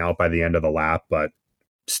dying out by the end of the lap, but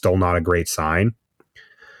still not a great sign.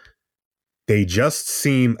 They just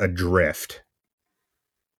seem adrift.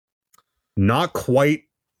 Not quite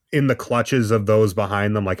in the clutches of those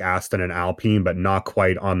behind them, like Aston and Alpine, but not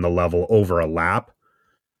quite on the level over a lap.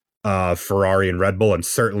 Ferrari and Red Bull, and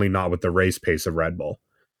certainly not with the race pace of Red Bull.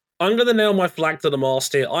 I'm going to nail my flag to the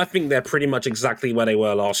mast here. I think they're pretty much exactly where they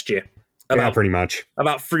were last year. Yeah, pretty much.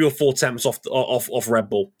 About 3 or 4 tenths off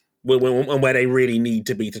Red Bull, and where they really need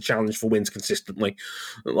to be to challenge for wins consistently.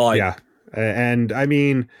 Yeah, and I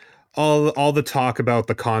mean, all the talk about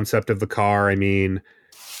the concept of the car, I mean,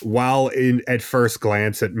 while at first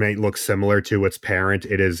glance it may look similar to its parent,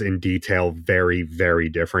 it is in detail very, very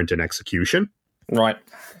different in execution. Right.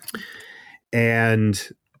 And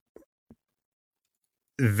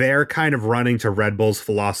they're kind of running to Red Bull's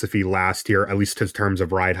philosophy last year, at least in terms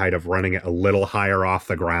of ride height, of running it a little higher off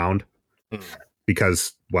the ground.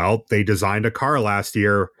 Because, well, they designed a car last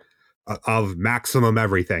year of maximum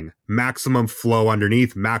everything. Maximum flow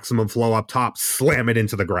underneath, maximum flow up top, slam it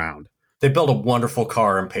into the ground. They built a wonderful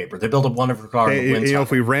car on paper. They built a wonderful car in the wind tunnel.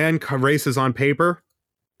 If we ran races on paper,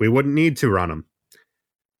 we wouldn't need to run them.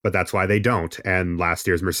 But that's why they don't. And last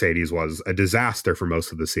year's Mercedes was a disaster for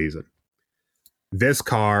most of the season. This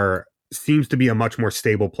car seems to be a much more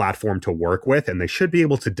stable platform to work with, and they should be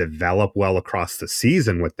able to develop well across the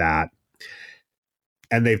season with that.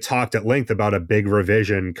 And they've talked at length about a big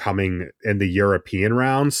revision coming in the European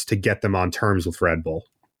rounds to get them on terms with Red Bull.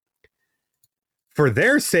 For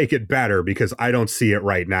their sake, it better, because I don't see it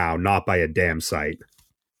right now, not by a damn sight.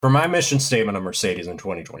 For my mission statement on Mercedes in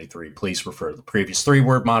 2023, please refer to the previous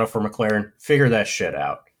 3-word motto for McLaren. Figure that shit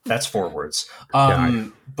out. That's 4 words.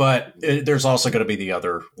 But there's also going to be the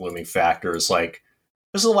other looming factors. Like,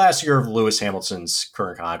 this is the last year of Lewis Hamilton's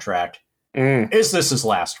current contract. Is this his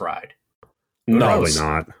last ride? Probably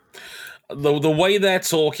not. The way they're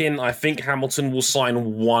talking, I think Hamilton will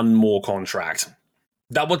sign 1 more contract.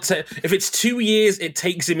 That would if it's 2 years, it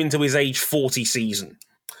takes him into his age 40 season.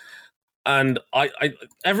 And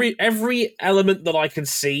every element that I can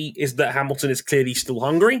see is that Hamilton is clearly still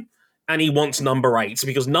hungry, and he wants number 8,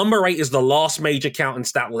 because number 8 is the last major count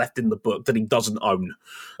stat left in the book that he doesn't own,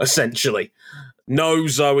 essentially. No,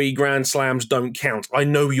 Zoe, Grand Slams don't count. I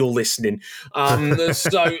know you're listening.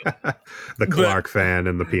 The Clark fan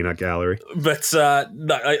in the peanut gallery. But I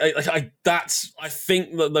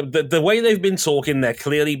think that the way they've been talking, they're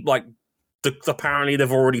clearly like. Apparently,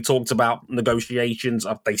 they've already talked about negotiations.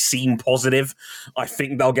 They seem positive. I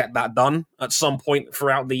think they'll get that done at some point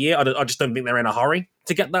throughout the year. I just don't think they're in a hurry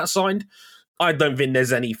to get that signed. I don't think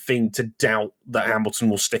there's anything to doubt that Hamilton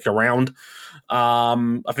will stick around.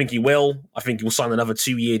 I think he will. I think he will sign another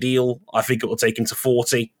 2-year deal. I think it will take him to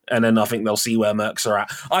 40, and then I think they'll see where Mercs are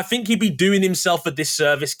at. I think he'd be doing himself a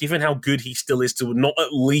disservice, given how good he still is, to not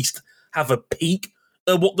at least have a peek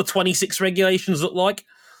at what the 26 regulations look like.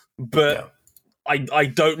 But yeah. I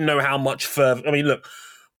don't know how much further. I mean, look,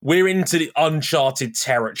 we're into the uncharted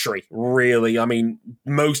territory, really. I mean,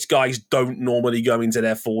 most guys don't normally go into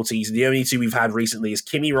their 40s. The only 2 we've had recently is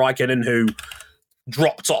Kimi Räikkönen, who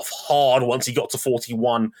dropped off hard once he got to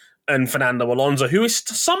 41, and Fernando Alonso, who is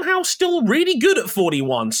somehow still really good at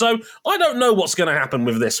 41. So I don't know what's going to happen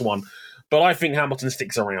with this one. but I think Hamilton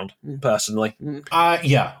sticks around, personally.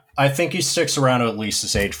 Yeah, I think he sticks around to at least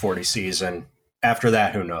his age 40 season. After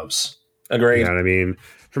that, who knows? Agreed. You know what I mean?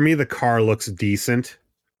 For me, the car looks decent.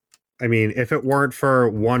 I mean, if it weren't for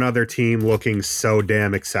one other team looking so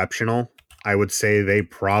damn exceptional, I would say they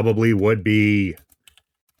probably would be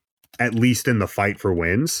at least in the fight for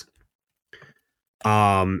wins.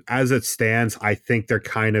 As it stands, I think they're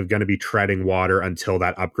kind of going to be treading water until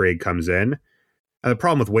that upgrade comes in. And the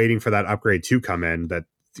problem with waiting for that upgrade to come in, that,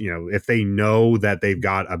 you know, if they know that they've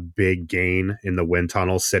got a big gain in the wind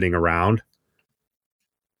tunnel sitting around,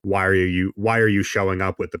 why are you showing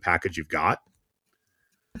up with the package you've got?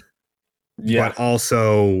 Yeah. But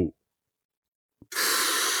also,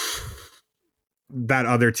 that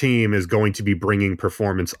other team is going to be bringing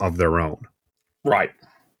performance of their own. Right.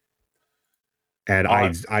 And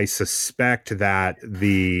I suspect that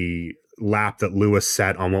the lap that Lewis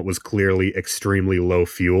set on what was clearly extremely low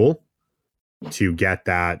fuel to get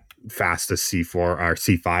that fastest C4 or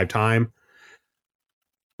C5 time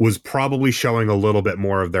was probably showing a little bit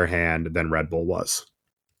more of their hand than Red Bull was.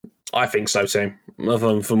 I think so too.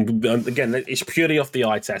 Again, it's purely off the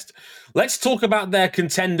eye test. Let's talk about their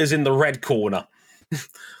contenders in the red corner.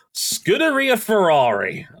 Scuderia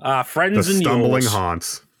Ferrari, our friends the and stumbling yours.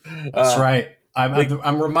 Haunts. That's right.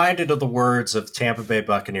 I'm reminded of the words of Tampa Bay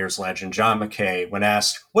Buccaneers legend John McKay when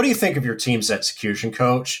asked, "What do you think of your team's execution,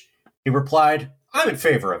 coach?" He replied, "I'm in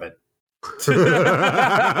favor of it."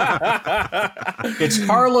 It's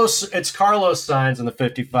Carlos Sainz in the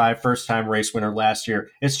 55, first-time race winner last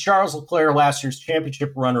year. It's Charles Leclerc, last year's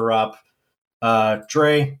championship runner-up.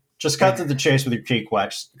 Dre, just cut to the chase with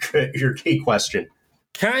your key question.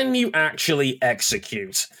 Can you actually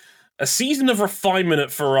execute? A season of refinement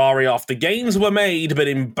at Ferrari after gains were made, but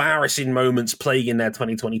embarrassing moments plaguing their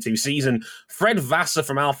 2022 season. Fred Vassar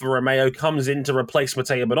from Alfa Romeo comes in to replace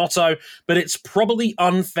Matteo Binotto, but it's probably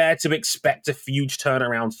unfair to expect a huge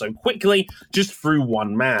turnaround so quickly, just through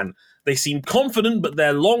one man. They seem confident, but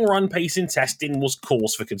their long-run pace in testing was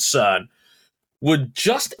cause for concern. Would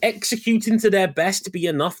just executing to their best be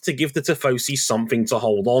enough to give the Tifosi something to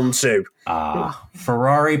hold on to?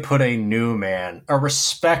 Ferrari put a new man, a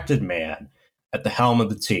respected man, at the helm of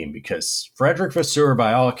the team because Frederick Vasseur,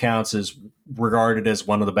 by all accounts, is regarded as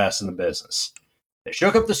one of the best in the business. They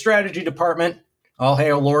shook up the strategy department. All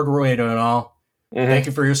hail Lord Ruedo and all. Thank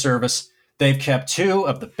you for your service. They've kept two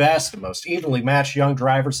of the best and most evenly matched young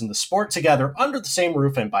drivers in the sport together under the same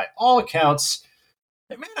roof, and by all accounts,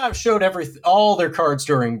 they may not have showed all their cards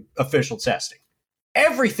during official testing.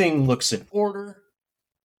 Everything looks in order.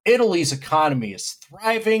 Italy's economy is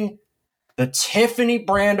thriving. The Tiffany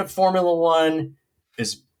brand of Formula One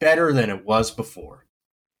is better than it was before.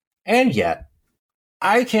 And yet,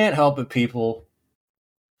 I can't help but people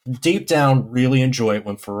deep down really enjoy it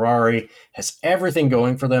when Ferrari has everything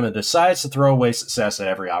going for them and decides to throw away success at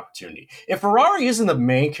every opportunity. If Ferrari isn't the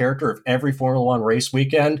main character of every Formula One race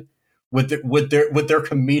weekend, with their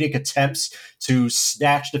comedic attempts to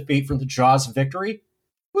snatch defeat from the jaws of victory,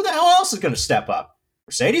 who the hell else is going to step up?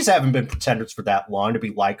 Mercedes haven't been pretenders for that long to be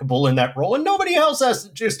likable in that role, and nobody else has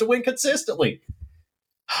the juice to win consistently.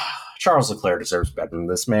 Charles Leclerc deserves better than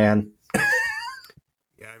this, man.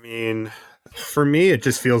 Yeah, I mean, for me, it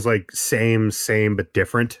just feels like same, but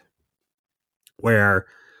different, where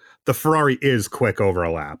the Ferrari is quick over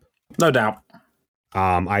a lap. No doubt.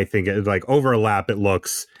 I think it's like over a lap, it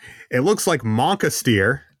looks like Monka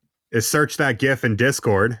Steer. Search that GIF in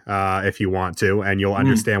Discord if you want to, and you'll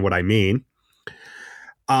understand what I mean.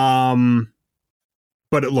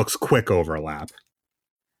 But it looks quick over a lap.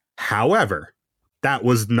 However, that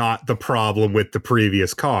was not the problem with the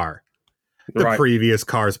previous car. The previous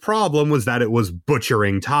car's problem was that it was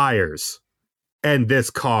butchering tires, and this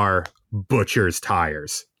car butchers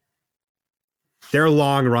tires. Their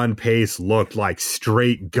long run pace looked like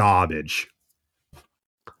straight garbage.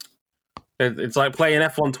 It's like playing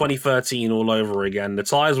F1 2013 all over again. The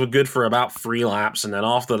tires were good for about 3 laps, and then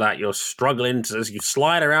after that, you're struggling to you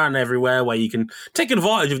slide around everywhere where you can take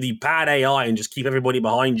advantage of the bad AI and just keep everybody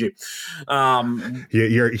behind you.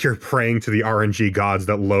 You're praying to the RNG gods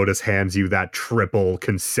that Lotus hands you that triple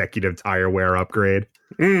consecutive tire wear upgrade.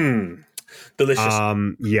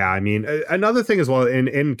 Delicious. Yeah, I mean, another thing as well,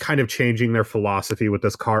 in kind of changing their philosophy with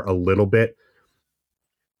this car a little bit,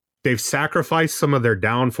 they've sacrificed some of their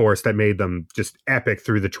downforce that made them just epic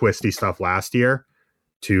through the twisty stuff last year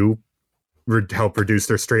to help reduce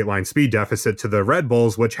their straight line speed deficit to the Red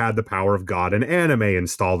Bulls, which had the power of God and anime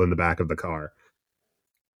installed in the back of the car.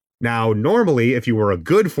 Now, normally, if you were a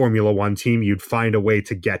good Formula One team, you'd find a way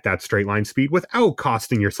to get that straight line speed without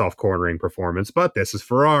costing yourself cornering performance, but this is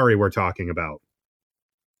Ferrari we're talking about.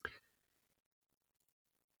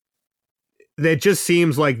 It just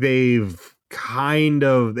seems like they've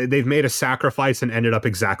made a sacrifice and ended up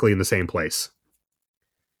exactly in the same place.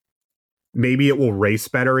 Maybe it will race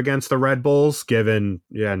better against the Red Bulls, given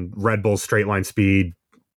Red Bull's straight line speed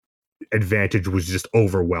advantage was just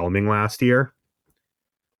overwhelming last year.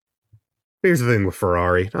 Here's the thing with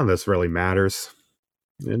Ferrari. None of this really matters.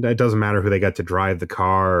 It doesn't matter who they get to drive the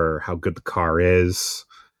car or how good the car is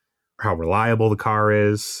or how reliable the car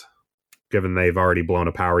is, given they've already blown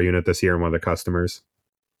a power unit this year in one of their customers.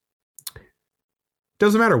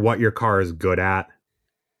 Doesn't matter what your car is good at.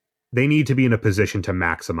 They need to be in a position to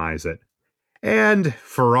maximize it. And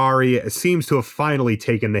Ferrari seems to have finally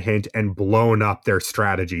taken the hint and blown up their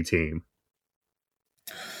strategy team.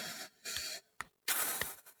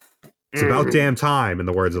 It's about damn time, in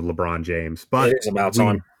the words of LeBron James. But it is about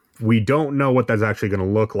time. We don't know what that's actually going to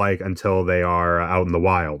look like until they are out in the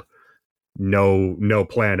wild. No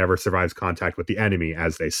plan ever survives contact with the enemy,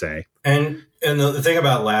 as they say. And the thing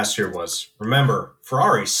about last year was, remember,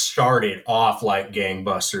 Ferrari started off like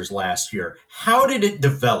gangbusters last year. How did it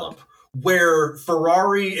develop where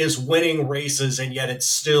Ferrari is winning races and yet it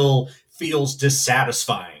still feels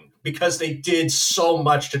dissatisfying? Because they did so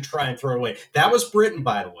much to try and throw it away. That was Britain,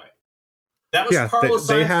 by the way. That was Carlos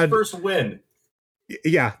Sainz's first win.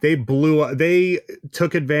 Yeah, they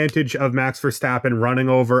took advantage of Max Verstappen running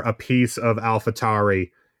over a piece of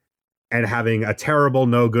AlphaTauri and having a terrible,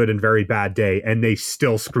 no good, and very bad day, and they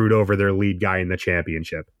still screwed over their lead guy in the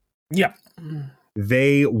championship. Yeah.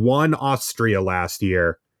 They won Austria last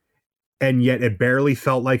year, and yet it barely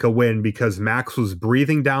felt like a win because Max was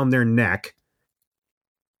breathing down their neck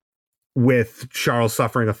with Charles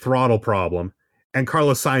suffering a throttle problem, and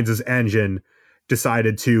Carlos Sainz's engine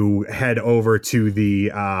decided to head over to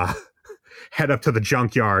the head up to the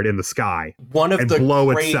junkyard in the sky and blow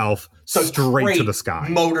itself straight to the sky.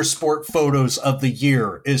 Motorsport photos of the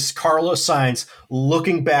year is Carlos Sainz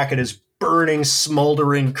looking back at his burning,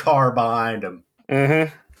 smoldering car behind him.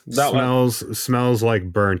 Mm-hmm. Smells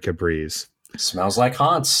like burnt Capri's. Smells like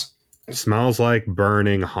Hans. Smells like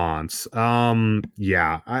burning haunts.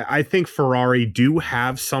 Yeah, I think Ferrari do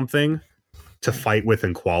have something to fight with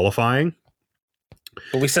in qualifying.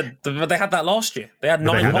 But we said they had that last year. They had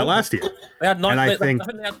 9. They had that last year. They had 9. And I think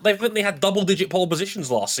they had double-digit pole positions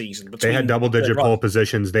last season. They had double-digit pole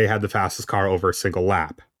positions. They had the fastest car over a single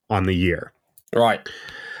lap on the year. Right.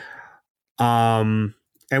 And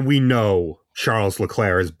we know Charles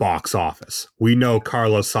Leclerc is box office. We know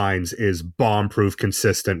Carlos Sainz is bomb-proof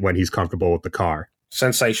consistent when he's comfortable with the car.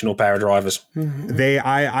 Sensational pair of drivers.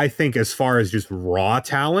 I think as far as just raw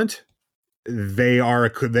talent, they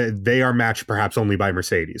are matched perhaps only by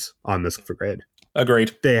Mercedes on this grid.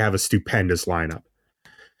 Agreed. They have a stupendous lineup.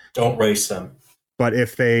 Don't race them. But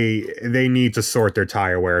if they need to sort their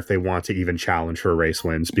tire wear if they want to even challenge for race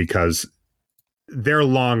wins, because their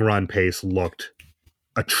long run pace looked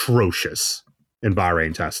atrocious in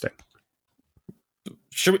Bahrain testing.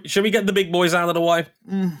 Should we get the big boys out of the way?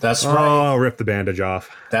 That's right. Oh, rip the bandage off.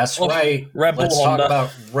 That's right. Let's talk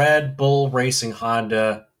about Red Bull Racing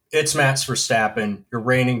Honda. It's Max Verstappen, your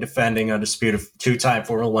reigning, defending, undisputed 2-time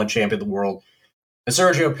Formula One champion of the world. And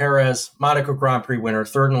Sergio Perez, Monaco Grand Prix winner,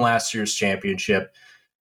 third in last year's championship.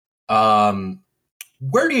 Where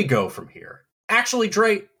do you go from here? Actually,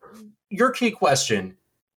 Dre, your key question,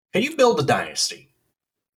 can you build a dynasty?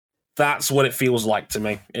 That's what it feels like to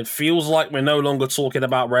me. It feels like we're no longer talking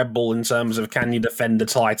about Red Bull in terms of can you defend the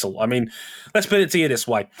title. I mean, let's put it to you this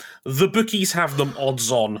way. The bookies have them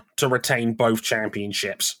odds on to retain both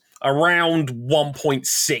championships. Around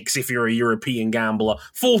 1.6 if you're a European gambler,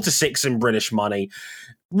 4 to 6 in British money.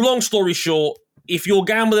 Long story short, if you're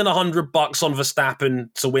gambling $100 on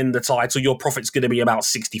Verstappen to win the title, your profit's going to be about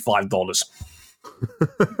 $65.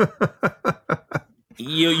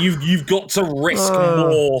 You've got to risk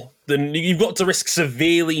more than you've got to risk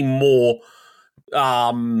severely more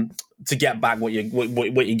to get back what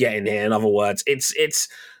you're getting here. In other words, it's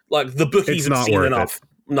like the bookies have seen enough.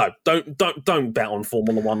 No, don't bet on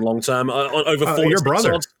Formula One long term over 4.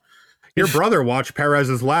 Your brother watched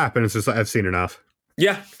Perez's lap, and it's just I've seen enough.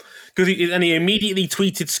 Yeah, because he immediately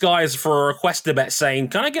tweeted Skies for a request to bet, saying,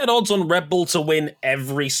 "Can I get odds on Red Bull to win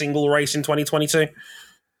every single race in 2022?"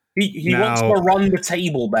 He wants to run the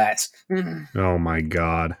table bet. Oh my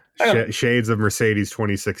god! Shades of Mercedes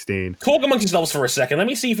 2016. Talk amongst yourselves for a second. Let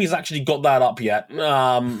me see if he's actually got that up yet.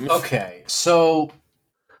 Okay, so.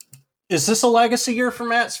 Is this a legacy year for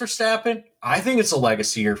Max Verstappen? I think it's a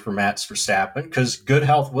legacy year for Max Verstappen because good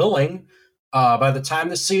health willing, by the time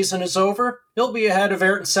the season is over, he'll be ahead of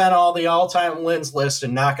Ayrton Senna on the all-time wins list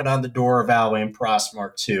and knocking on the door of Alain Prost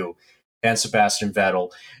Mark II and Sebastian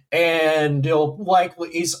Vettel. And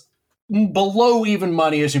he's below even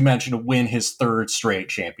money, as you mentioned, to win his third straight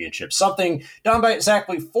championship. Something done by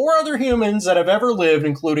exactly 4 other humans that have ever lived,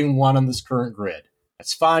 including one on this current grid.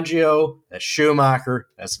 That's Fangio, that's Schumacher,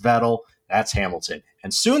 that's Vettel, that's Hamilton.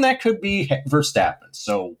 And soon that could be Verstappen.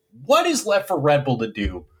 So what is left for Red Bull to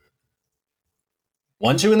do?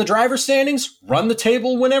 1-2 in the driver's standings? Run the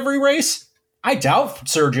table, win every race? I doubt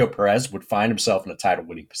Sergio Perez would find himself in a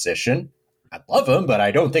title-winning position. I love him, but I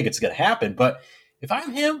don't think it's going to happen. But if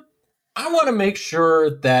I'm him, I want to make sure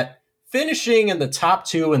that finishing in the top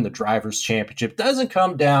 2 in the Drivers' Championship doesn't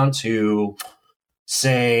come down to,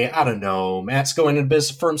 say, I don't know, Matt's going into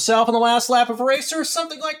business for himself in the last lap of a race or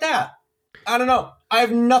something like that. I don't know. I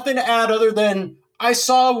have nothing to add other than I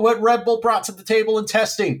saw what Red Bull brought to the table in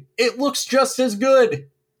testing. It looks just as good.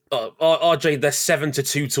 RJ, they're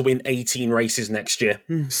 7-2 to win 18 races next year.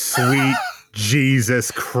 Sweet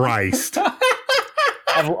Jesus Christ.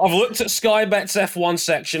 I've looked at Sky Bet's F1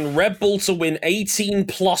 section. Red Bull to win 18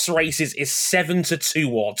 plus races is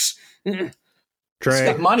 7-2 odds. It's Trey,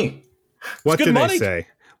 got money. what good do money. they say?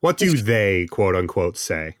 What do they, quote unquote,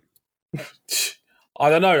 say? I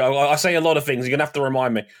don't know. I say a lot of things. You're going to have to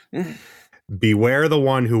remind me. Beware the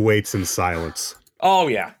one who waits in silence. Oh,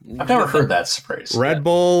 yeah. I've never heard that phrase. Red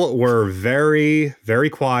Bull were very, very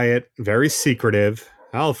quiet, very secretive.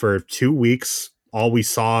 Hell, for 2 weeks, all we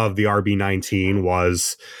saw of the RB19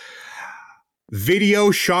 was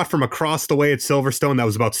video shot from across the way at Silverstone that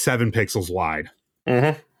was about 7 pixels wide.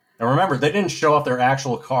 Mm-hmm. And remember, they didn't show off their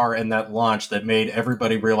actual car in that launch that made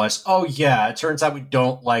everybody realize, oh yeah, it turns out we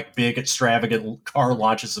don't like big, extravagant car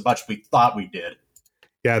launches as much as we thought we did.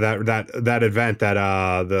 Yeah, that event that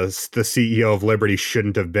the CEO of Liberty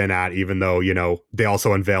shouldn't have been at, even though, you know, they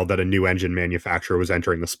also unveiled that a new engine manufacturer was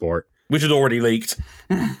entering the sport. Which had already leaked.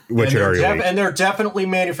 Which had already leaked. And they're definitely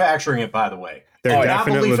manufacturing it, by the way. They're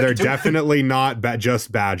definitely not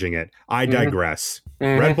just badging it. I digress.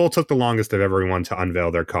 Red Bull took the longest of everyone to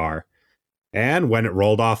unveil their car. And when it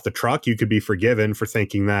rolled off the truck, you could be forgiven for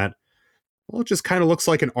thinking that, well, it just kind of looks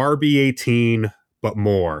like an RB18, but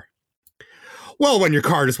more. Well, when your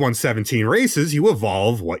car just won 17 races, you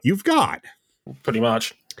evolve what you've got. Pretty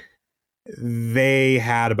much. They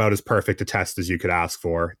had about as perfect a test as you could ask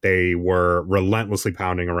for. They were relentlessly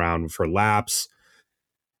pounding around for laps.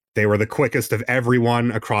 They were the quickest of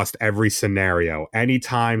everyone across every scenario.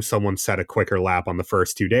 Anytime someone set a quicker lap on the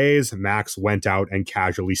first 2 days, Max went out and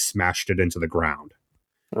casually smashed it into the ground.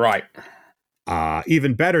 Right.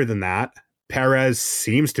 Even better than that, Perez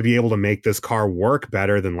seems to be able to make this car work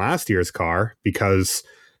better than last year's car because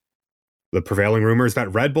the prevailing rumor is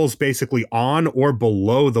that Red Bull's basically on or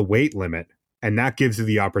below the weight limit, and that gives you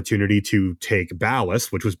the opportunity to take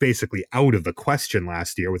ballast, which was basically out of the question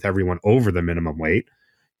last year with everyone over the minimum weight.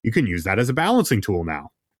 You can use that as a balancing tool now.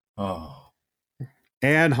 Oh.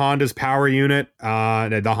 And Honda's power unit,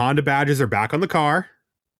 the Honda badges are back on the car.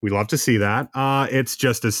 We love to see that. It's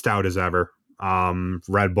just as stout as ever.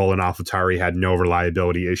 Red Bull and AlphaTauri had no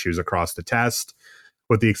reliability issues across the test,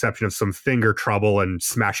 with the exception of some finger trouble and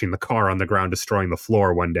smashing the car on the ground, destroying the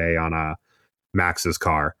floor one day on Max's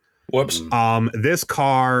car. Whoops. This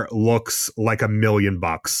car looks like $1 million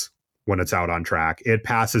when it's out on track. It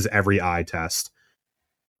passes every eye test.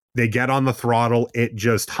 They get on the throttle, it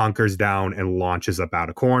just hunkers down and launches up out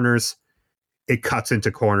of corners. It cuts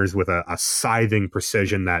into corners with a scything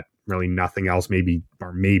precision that really nothing else, maybe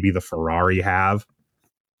the Ferrari have.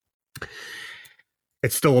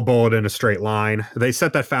 It's still a bullet in a straight line. They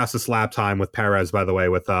set that fastest lap time with Perez, by the way,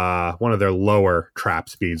 with one of their lower trap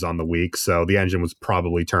speeds on the week, so the engine was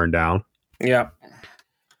probably turned down. Yeah.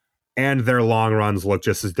 And their long runs look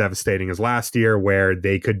just as devastating as last year, where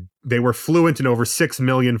they were fluent in over 6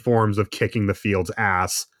 million forms of kicking the field's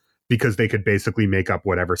ass because they could basically make up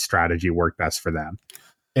whatever strategy worked best for them.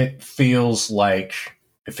 It feels like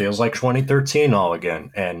 2013 all again.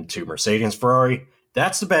 And to Mercedes, Ferrari,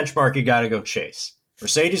 that's the benchmark you got to go chase.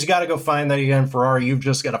 Mercedes, you got to go find that again. Ferrari, you've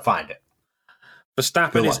just got to find it.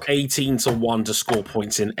 Verstappen is 18-1 to score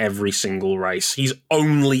points in every single race. He's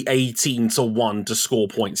only 18-1 to score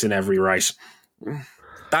points in every race.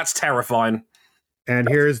 That's terrifying. And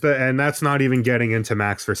that's not even getting into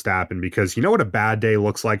Max Verstappen, because you know what a bad day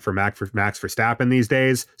looks like for Max Verstappen these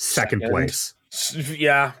days? Second place.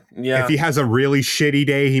 Yeah. If he has a really shitty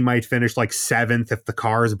day, he might finish like 7th if the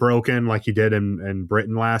car is broken, like he did in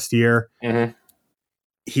Britain last year. Mm-hmm.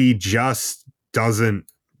 He just doesn't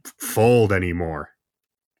fold anymore.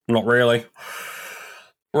 Not really.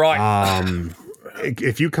 Right.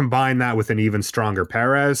 If you combine that with an even stronger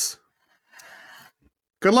Perez,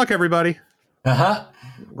 good luck, everybody.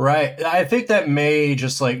 Right. I think that may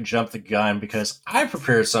just like jump the gun because I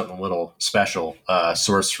prepared something a little special,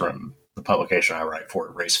 sourced from the publication I write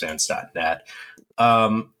for, racefans.net.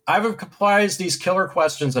 I've compiled these killer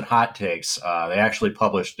questions and hot takes. They actually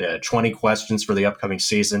published 20 questions for the upcoming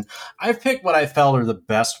season. I've picked what I felt are the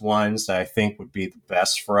best ones that I think would be the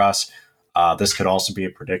best for us. This could also be a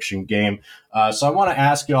prediction game. So I want to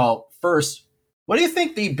ask y'all first, what do you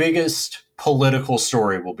think the biggest political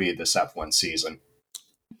story will be this F1 season?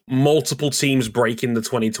 Multiple teams breaking the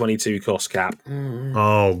 2022 cost cap.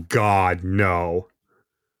 Oh, God, no.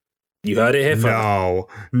 You heard it here first.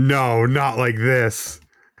 No, not like this.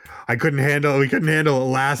 We couldn't handle it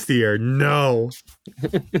last year. No.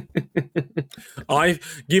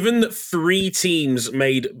 Given that 3 teams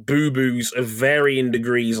made boo-boos of varying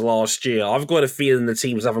degrees last year, I've got a feeling the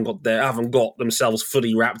teams haven't got themselves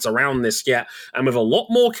fully wrapped around this yet. And with a lot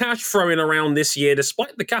more cash throwing around this year,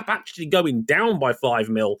 despite the cap actually going down by 5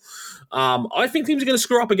 mil, I think teams are going to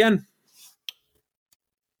screw up again.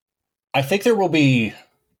 I think there will be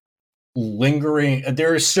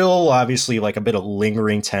there is still obviously like a bit of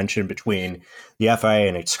lingering tension between the FIA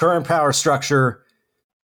and its current power structure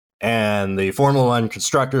and the Formula One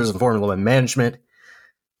constructors and Formula One management.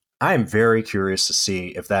 I am very curious to see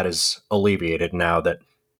if that is alleviated now that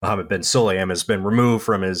Mohammed bin Sulayem has been removed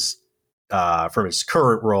from his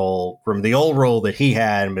current role, from the old role that he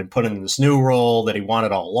had, and been put in this new role that he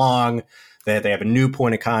wanted all along. That they have a new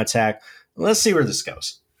point of contact. Let's see where this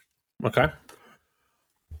goes. Okay.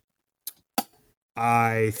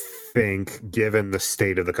 I think, given the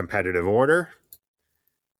state of the competitive order,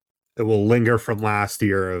 it will linger from last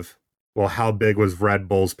year of, well, how big was Red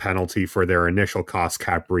Bull's penalty for their initial cost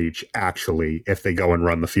cap breach actually if they go and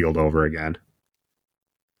run the field over again?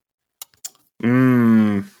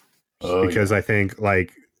 Because I think,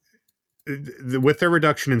 like, with their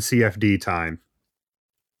reduction in CFD time,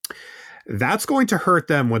 that's going to hurt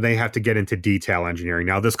them when they have to get into detail engineering.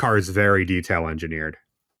 Now, this car is very detail engineered,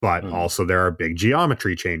 but also there are big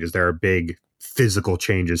geometry changes. There are big physical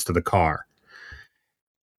changes to the car.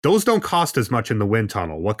 Those don't cost as much in the wind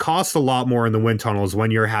tunnel. What costs a lot more in the wind tunnel is when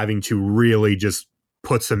you're having to really just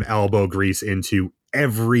put some elbow grease into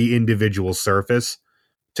every individual surface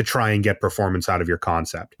to try and get performance out of your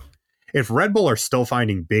concept. If Red Bull are still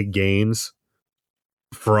finding big gains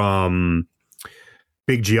from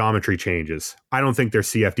big geometry changes, I don't think their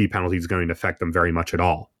CFD penalty is going to affect them very much at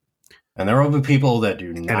all. And there will be people that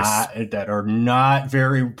that are not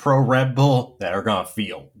very pro Red Bull that are going to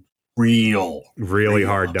feel really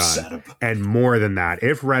hard done. And more than that,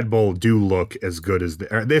 if Red Bull do look as good as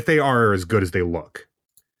if they are as good as they look,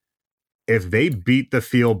 if they beat the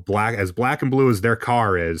field black and blue as their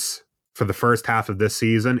car is for the first half of this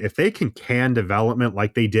season, if they can development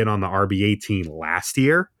like they did on the RB18 last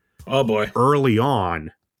year, oh boy, early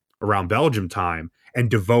on around Belgium time, and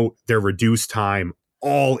devote their reduced time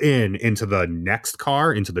all into the next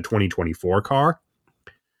car, into the 2024 car,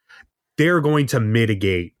 they're going to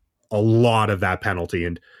mitigate a lot of that penalty.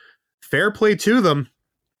 And fair play to them.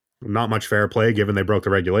 Not much fair play given they broke the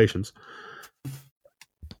regulations.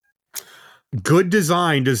 Good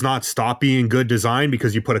design does not stop being good design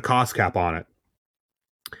because you put a cost cap on it.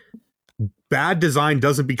 Bad design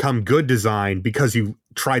doesn't become good design because you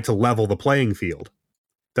try to level the playing field.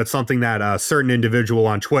 That's something that a certain individual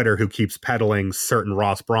on Twitter who keeps peddling certain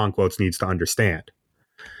Ross Braun quotes needs to understand.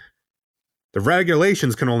 The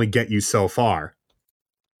regulations can only get you so far.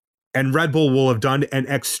 And Red Bull will have done an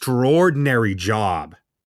extraordinary job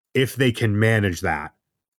if they can manage that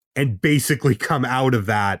and basically come out of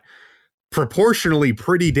that proportionally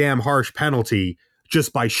pretty damn harsh penalty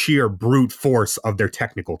just by sheer brute force of their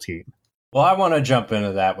technical team. Well, I want to jump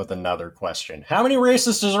into that with another question. How many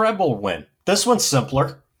races does Red Bull win? This one's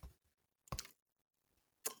simpler.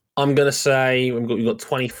 I'm going to say we've got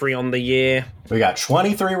 23 on the year. We got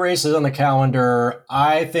 23 races on the calendar.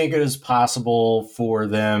 I think it is possible for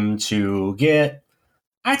them to get,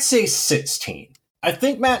 I'd say 16. I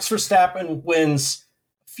think Max Verstappen wins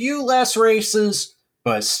a few less races,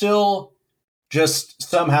 but still just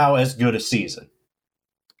somehow as good a season.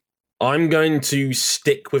 I'm going to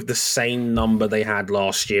stick with the same number they had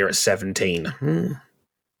last year at 17.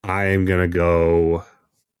 I'm going to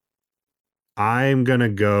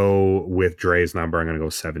go with Dre's number. I'm going to go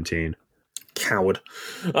 17. Coward.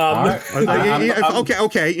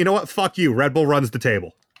 Okay. You know what? Fuck you. Red Bull runs the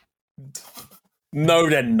table. No,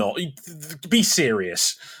 they're not. Be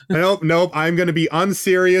serious. Nope. I'm going to be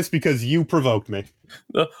unserious because you provoked me.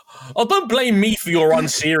 Don't blame me for your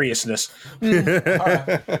unseriousness.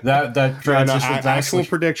 That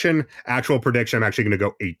transition. Actual prediction. I'm actually going to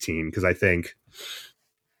go 18 because I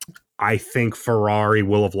think Ferrari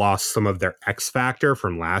will have lost some of their X factor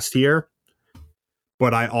from last year,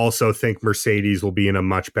 but I also think Mercedes will be in a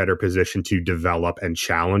much better position to develop and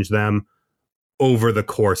challenge them over the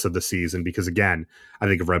course of the season. Because again, I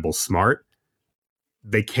think if Red Bull's smart,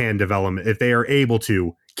 they can develop, if they are able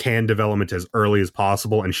to, can development as early as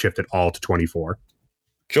possible and shift it all to 24.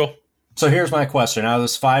 Sure. So here's my question. Out of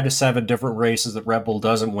those 5 to 7 different races that Red Bull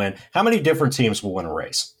doesn't win, how many different teams will win a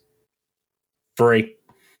race? 3.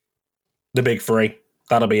 The big 3.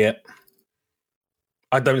 That'll be it.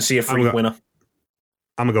 I don't see a free winner.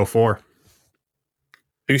 I'm going to go 4.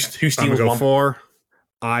 Who steals I'm going to go one? 4.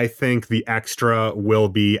 I think the extra will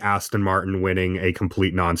be Aston Martin winning a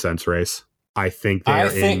complete nonsense race. I think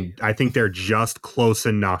they're just close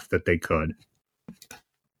enough that they could.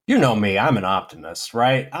 You know me, I'm an optimist,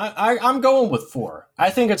 right? I'm going with 4. I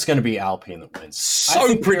think it's going to be Alpine that wins.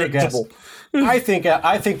 So predictable. I think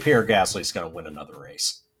Pierre Gasly's going to win another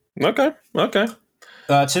race. Okay.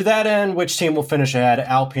 To that end, which team will finish ahead,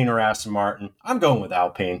 Alpine or Aston Martin? I'm going with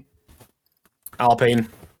Alpine. Alpine.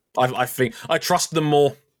 I think I trust them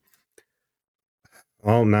more.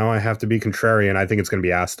 Well, now I have to be contrarian. I think it's going to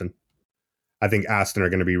be Aston. I think Aston are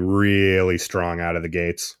going to be really strong out of the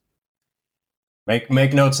gates.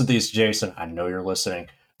 Make notes of these, Jason. I know you're listening.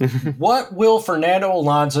 What will Fernando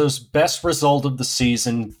Alonso's best result of the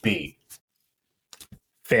season be?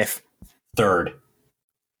 5th. 3rd.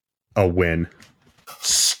 A win.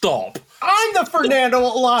 Stop. I'm the Fernando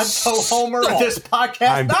Alonso homer of this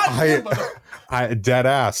podcast. I dead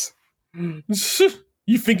ass.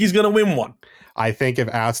 You think he's going to win one? I think if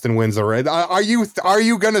Aston wins a race, are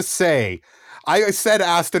you going to say? I said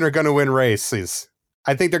Aston are going to win races.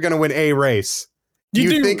 I think they're going to win a race. Do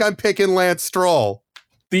you think I'm picking Lance Stroll?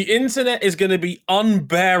 The internet is going to be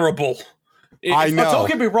unbearable. I know. Don't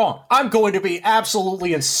get me wrong. I'm going to be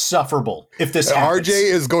absolutely insufferable if this happens. RJ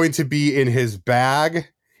is going to be in his bag,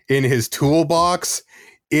 in his toolbox,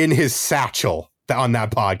 in his satchel on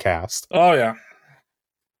that podcast. Oh, yeah.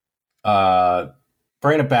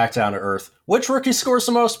 Bring it back down to earth. Which rookie scores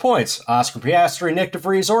the most points? Oscar Piastri, Nick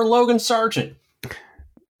DeVries, or Logan Sargent?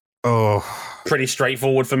 Oh. Pretty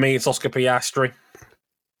straightforward for me. It's Oscar Piastri.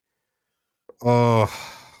 Oh,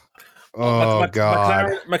 God.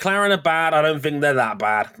 McLaren are bad. I don't think they're that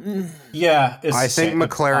bad. Yeah. I think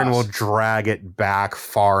McLaren will drag it back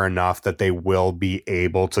far enough that they will be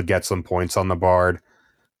able to get some points on the board.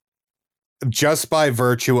 Just by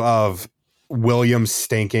virtue of Williams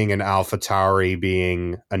stinking and AlphaTauri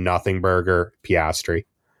being a nothing burger, Piastri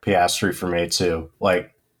for me too.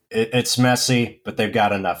 Like, it's messy, but they've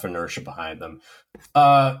got enough inertia behind them.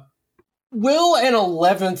 Will an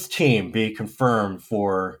 11th team be confirmed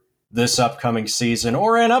for this upcoming season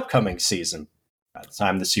or an upcoming season by the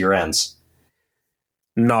time this year ends?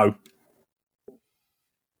 No.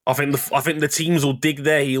 I think the teams will dig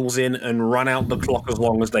their heels in and run out the clock as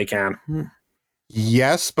long as they can.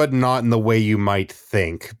 Yes, but not in the way you might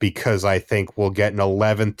think, because I think we'll get an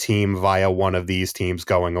 11th team via one of these teams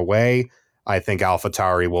going away. I think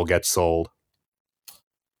AlphaTauri will get sold.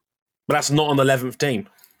 But that's not an 11th team.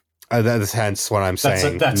 That's hence what I'm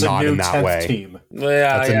saying. That's not a new in that 10th way. Team.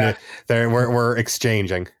 Yeah. We're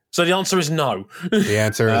exchanging. So the answer is no. The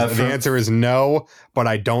answer is no, but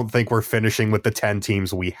I don't think we're finishing with the 10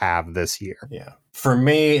 teams we have this year. Yeah. For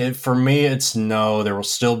me, it's no. There will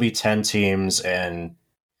still be 10 teams, and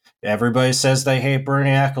everybody says they hate Bernie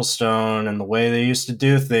Ecclestone and the way they used to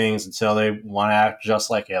do things until they want to act just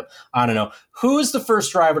like him. I don't know. Who is the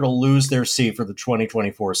first driver to lose their seat for the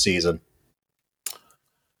 2024 season?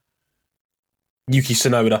 Yuki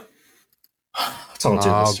Tsunoda.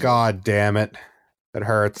 Oh, God damn it. That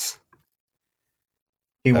hurts.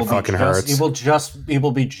 He will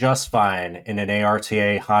be just fine in an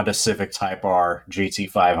ARTA Honda Civic Type R GT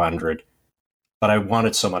 500. But I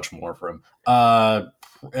wanted so much more from him.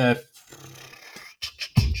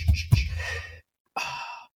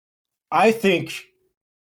 I think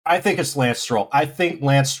it's Lance Stroll. I think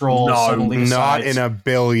Lance Stroll suddenly decides... Not in a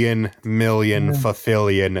billion, million,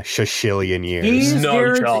 fulfillion, shashillion years.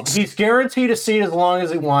 He's guaranteed a seat as long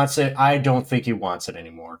as he wants it. I don't think he wants it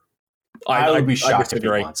anymore. I would be shocked if he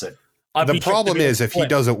wants it. The problem is, if he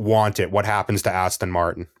doesn't want it, what happens to Aston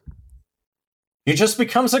Martin? He just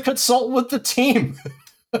becomes a consultant with the team.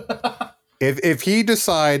 If he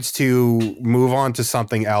decides to move on to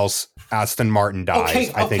something else, Aston Martin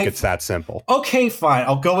dies. I think it's that simple. Okay, fine.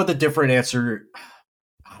 I'll go with a different answer.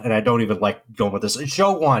 And I don't even like going with this.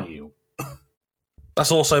 Zhou Guanyu.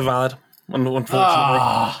 That's also valid, unfortunately.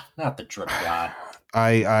 Not the drip god.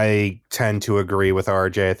 I tend to agree with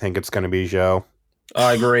RJ. I think it's going to be Zhou.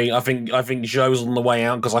 I agree. I think Zhou's on the way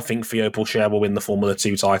out because I think Theo Pourchaire will win the Formula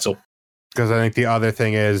 2 title. Because I think the other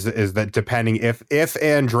thing is that depending if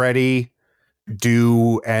Andretti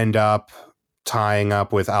do end up tying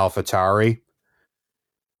up with AlphaTauri.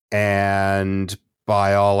 And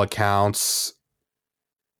by all accounts,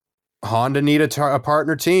 Honda need a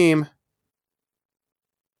partner team.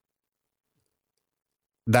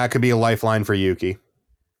 That could be a lifeline for Yuki.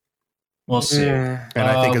 We'll see. Yeah. And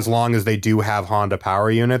I think as long as they do have Honda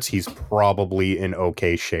power units, he's probably in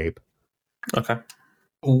okay shape. Okay.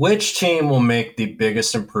 Which team will make the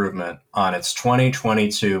biggest improvement on its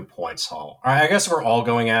 2022 points haul? All right, I guess we're all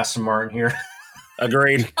going Aston Martin here.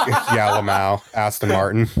 Agreed. Yeah, Lamau, Aston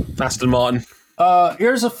Martin. Aston Martin.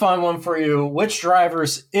 Here's a fun one for you. Which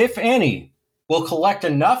drivers, if any, will collect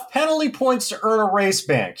enough penalty points to earn a race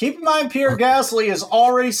ban? Keep in mind, Pierre Gasly is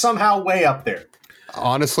already somehow way up there.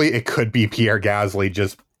 Honestly, it could be Pierre Gasly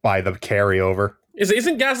just by the carryover.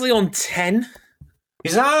 Isn't Gasly on 10?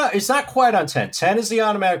 He's not quite on 10. 10 is the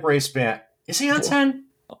automatic race ban. Is he on 10?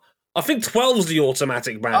 I think 12 is the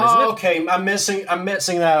automatic ban, isn't it? Okay. I'm mixing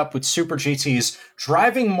that up with Super GT's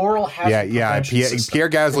driving moral hazard. Yeah. System. Pierre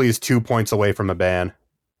Gasly is 2 points away from a ban,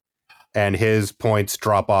 and his points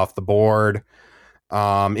drop off the board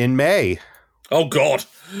in May. Oh, God.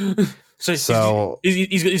 So So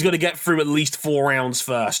he's going to get through at least 4 rounds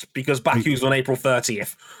first because Baku's on April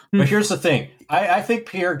 30th. But here's the thing. I think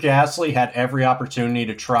Pierre Gasly had every opportunity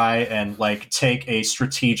to try and take a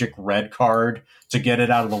strategic red card to get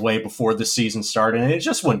it out of the way before the season started, and it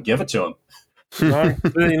just wouldn't give it to him. No,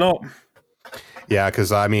 really not. yeah,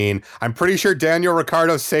 because I'm pretty sure Daniel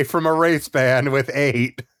Ricciardo's safe from a race ban with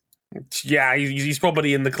 8. Yeah, he's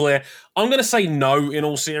probably in the clear. I'm going to say no in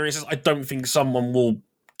all seriousness. I don't think someone will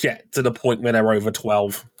get to the point where they're over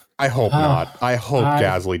 12. I hope not. I hope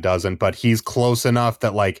Gasly doesn't, but he's close enough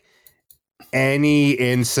that any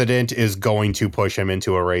incident is going to push him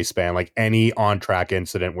into a race ban, any on-track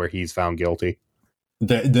incident where he's found guilty.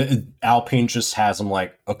 The Alpine just has him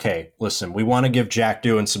okay, listen, we want to give Jack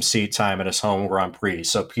Doohan some seat time at his home Grand Prix.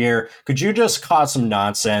 So Pierre, could you just cause some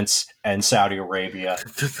nonsense in Saudi Arabia?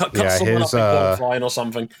 Cut someone up in qualifying or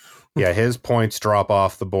something. Yeah, his points drop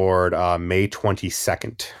off the board May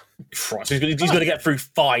 22nd. Christ, he's going to get through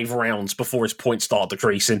 5 rounds before his points start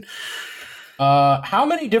decreasing. How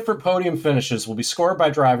many different podium finishes will be scored by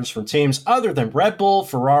drivers from teams other than Red Bull,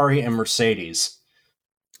 Ferrari, and Mercedes?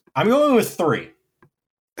 I'm going with 3.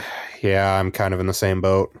 Yeah, I'm kind of in the same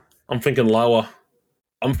boat. I'm thinking lower.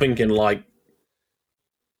 I'm thinking I'm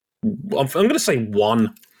going to say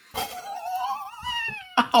 1.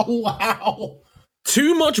 Oh, wow.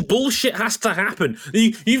 Too much bullshit has to happen.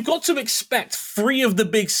 You've got to expect 3 of the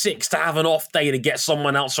big 6 to have an off day to get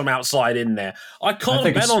someone else from outside in there. I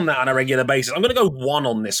can't bet on that on a regular basis. I'm going to go 1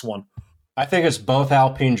 on this one. I think it's both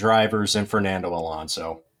Alpine drivers and Fernando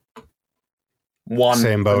Alonso. 1.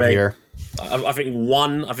 Same boat here. I think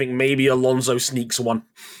 1. I think maybe Alonso sneaks 1.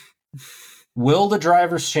 Will the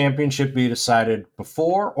Drivers' Championship be decided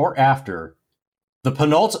before or after the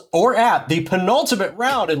penultimate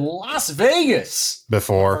round in Las Vegas?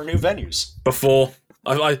 Before. Our new venues. Before.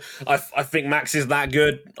 I think Max is that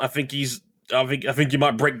good. I think he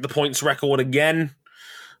might break the points record again.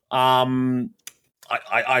 I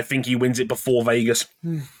think he wins it before Vegas.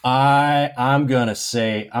 I'm gonna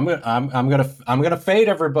fade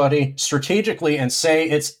everybody strategically and say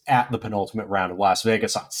it's at the penultimate round of Las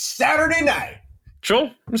Vegas on Saturday night. Sure,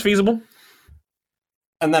 it's feasible.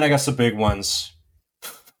 And then I guess the big ones.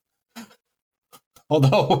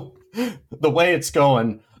 Although the way it's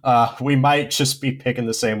going, we might just be picking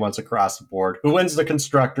the same ones across the board. Who wins the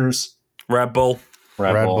constructors? Red Bull.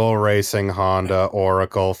 Red Bull Racing, Honda,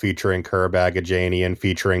 Oracle, featuring Curb Agajanian,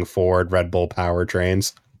 featuring Ford, Red Bull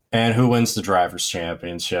powertrains. And who wins the Drivers'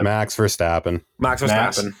 Championship? Max Verstappen.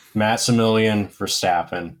 Maximilian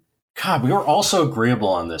Verstappen. God, we were also agreeable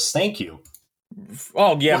on this. Thank you.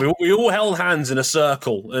 Oh, yeah, we all held hands in a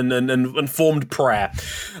circle and formed prayer.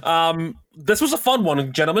 This was a fun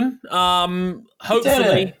one, gentlemen.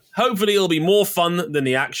 Hopefully it'll be more fun than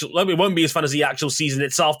the actual... It won't be as fun as the actual season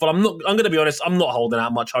itself, but I'm going to be honest, I'm not holding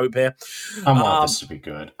out much hope here. I want this to be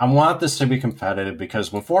good. I want this to be competitive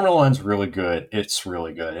because when Formula One's really good, it's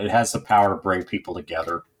really good. It has the power to bring people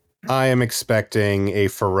together. I am expecting a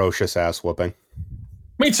ferocious ass whooping.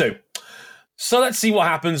 Me too. So let's see what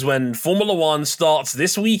happens when Formula One starts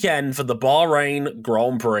this weekend for the Bahrain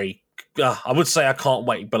Grand Prix. I would say I can't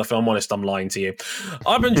wait, but if I'm honest, I'm lying to you.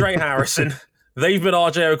 I've been Dre Harrison. They've been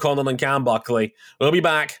RJ O'Connell and Cam Buckley. We'll be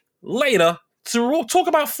back later to talk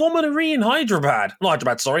about Formula E in Hyderabad. Not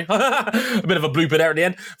Hyderabad, sorry. A bit of a blooper there at the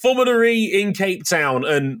end. Formula E in Cape Town.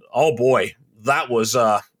 And, oh boy, that was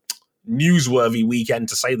a newsworthy weekend,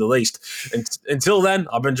 to say the least. Until then,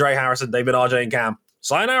 I've been Dre Harrison, David, RJ, and Cam.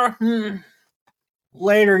 Sayonara.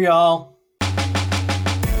 Later, y'all.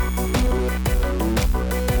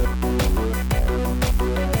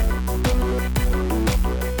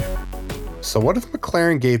 So what if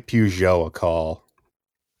McLaren gave Peugeot a call?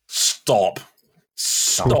 Stop.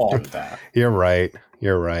 Don't do Stop. that. You're right.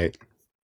 You're right.